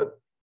okay. But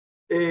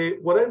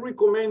what I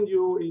recommend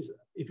you is,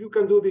 if you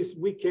can do this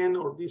weekend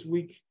or this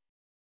week,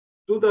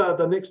 do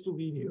the next 2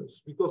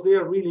 videos, because they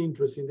are really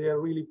interesting. They are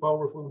really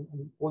powerful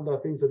on the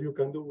things that you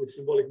can do with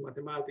symbolic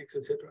mathematics,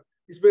 etc.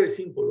 It's very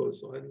simple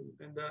also, and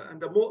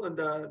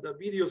the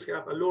videos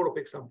have a lot of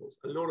examples.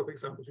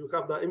 You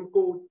have the M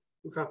code,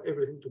 you have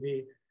everything to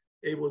be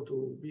able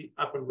to be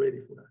up and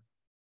ready for that.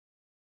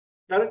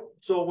 Got it?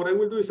 So what I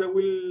will do is I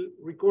will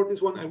record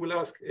this one. I will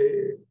ask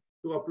to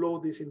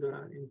upload this into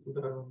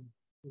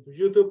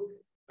YouTube,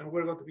 and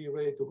we're going to be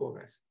ready to go,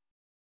 guys.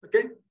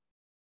 Okay?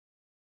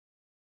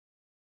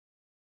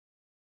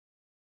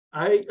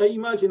 I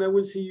imagine I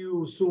will see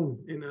you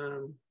soon in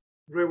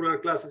regular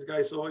classes,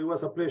 guys. So it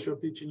was a pleasure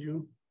teaching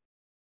you.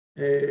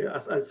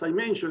 As I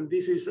mentioned,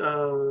 this is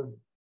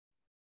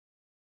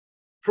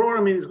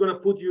programming is going to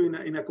put you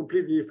in a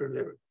completely different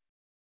level.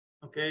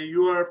 Okay,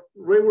 your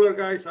regular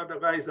guys are the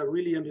guys that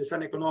really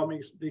understand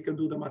economics. They can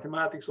do the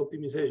mathematics,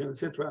 optimization,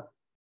 etc.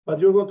 But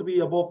you're going to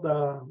be above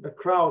the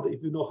crowd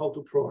if you know how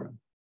to program.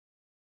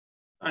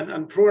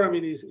 And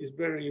programming is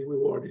very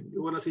rewarding.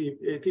 You want to see,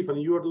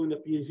 Tiffany, you are doing a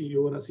PhD,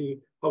 you want to see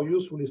how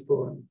useful is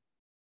programming.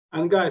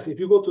 And guys, if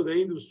you go to the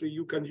industry,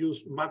 you can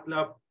use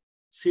MATLAB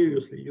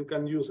seriously. You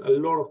can use a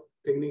lot of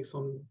techniques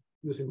on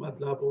using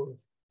MATLAB or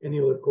any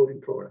other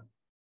coding program.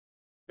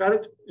 Got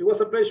it? It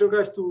was a pleasure,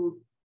 guys,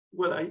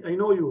 well, I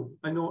know you,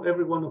 I know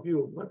every one of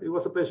you, but it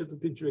was a pleasure to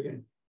teach you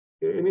again.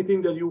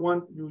 Anything that you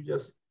want, you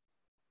just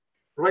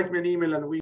write me an email and we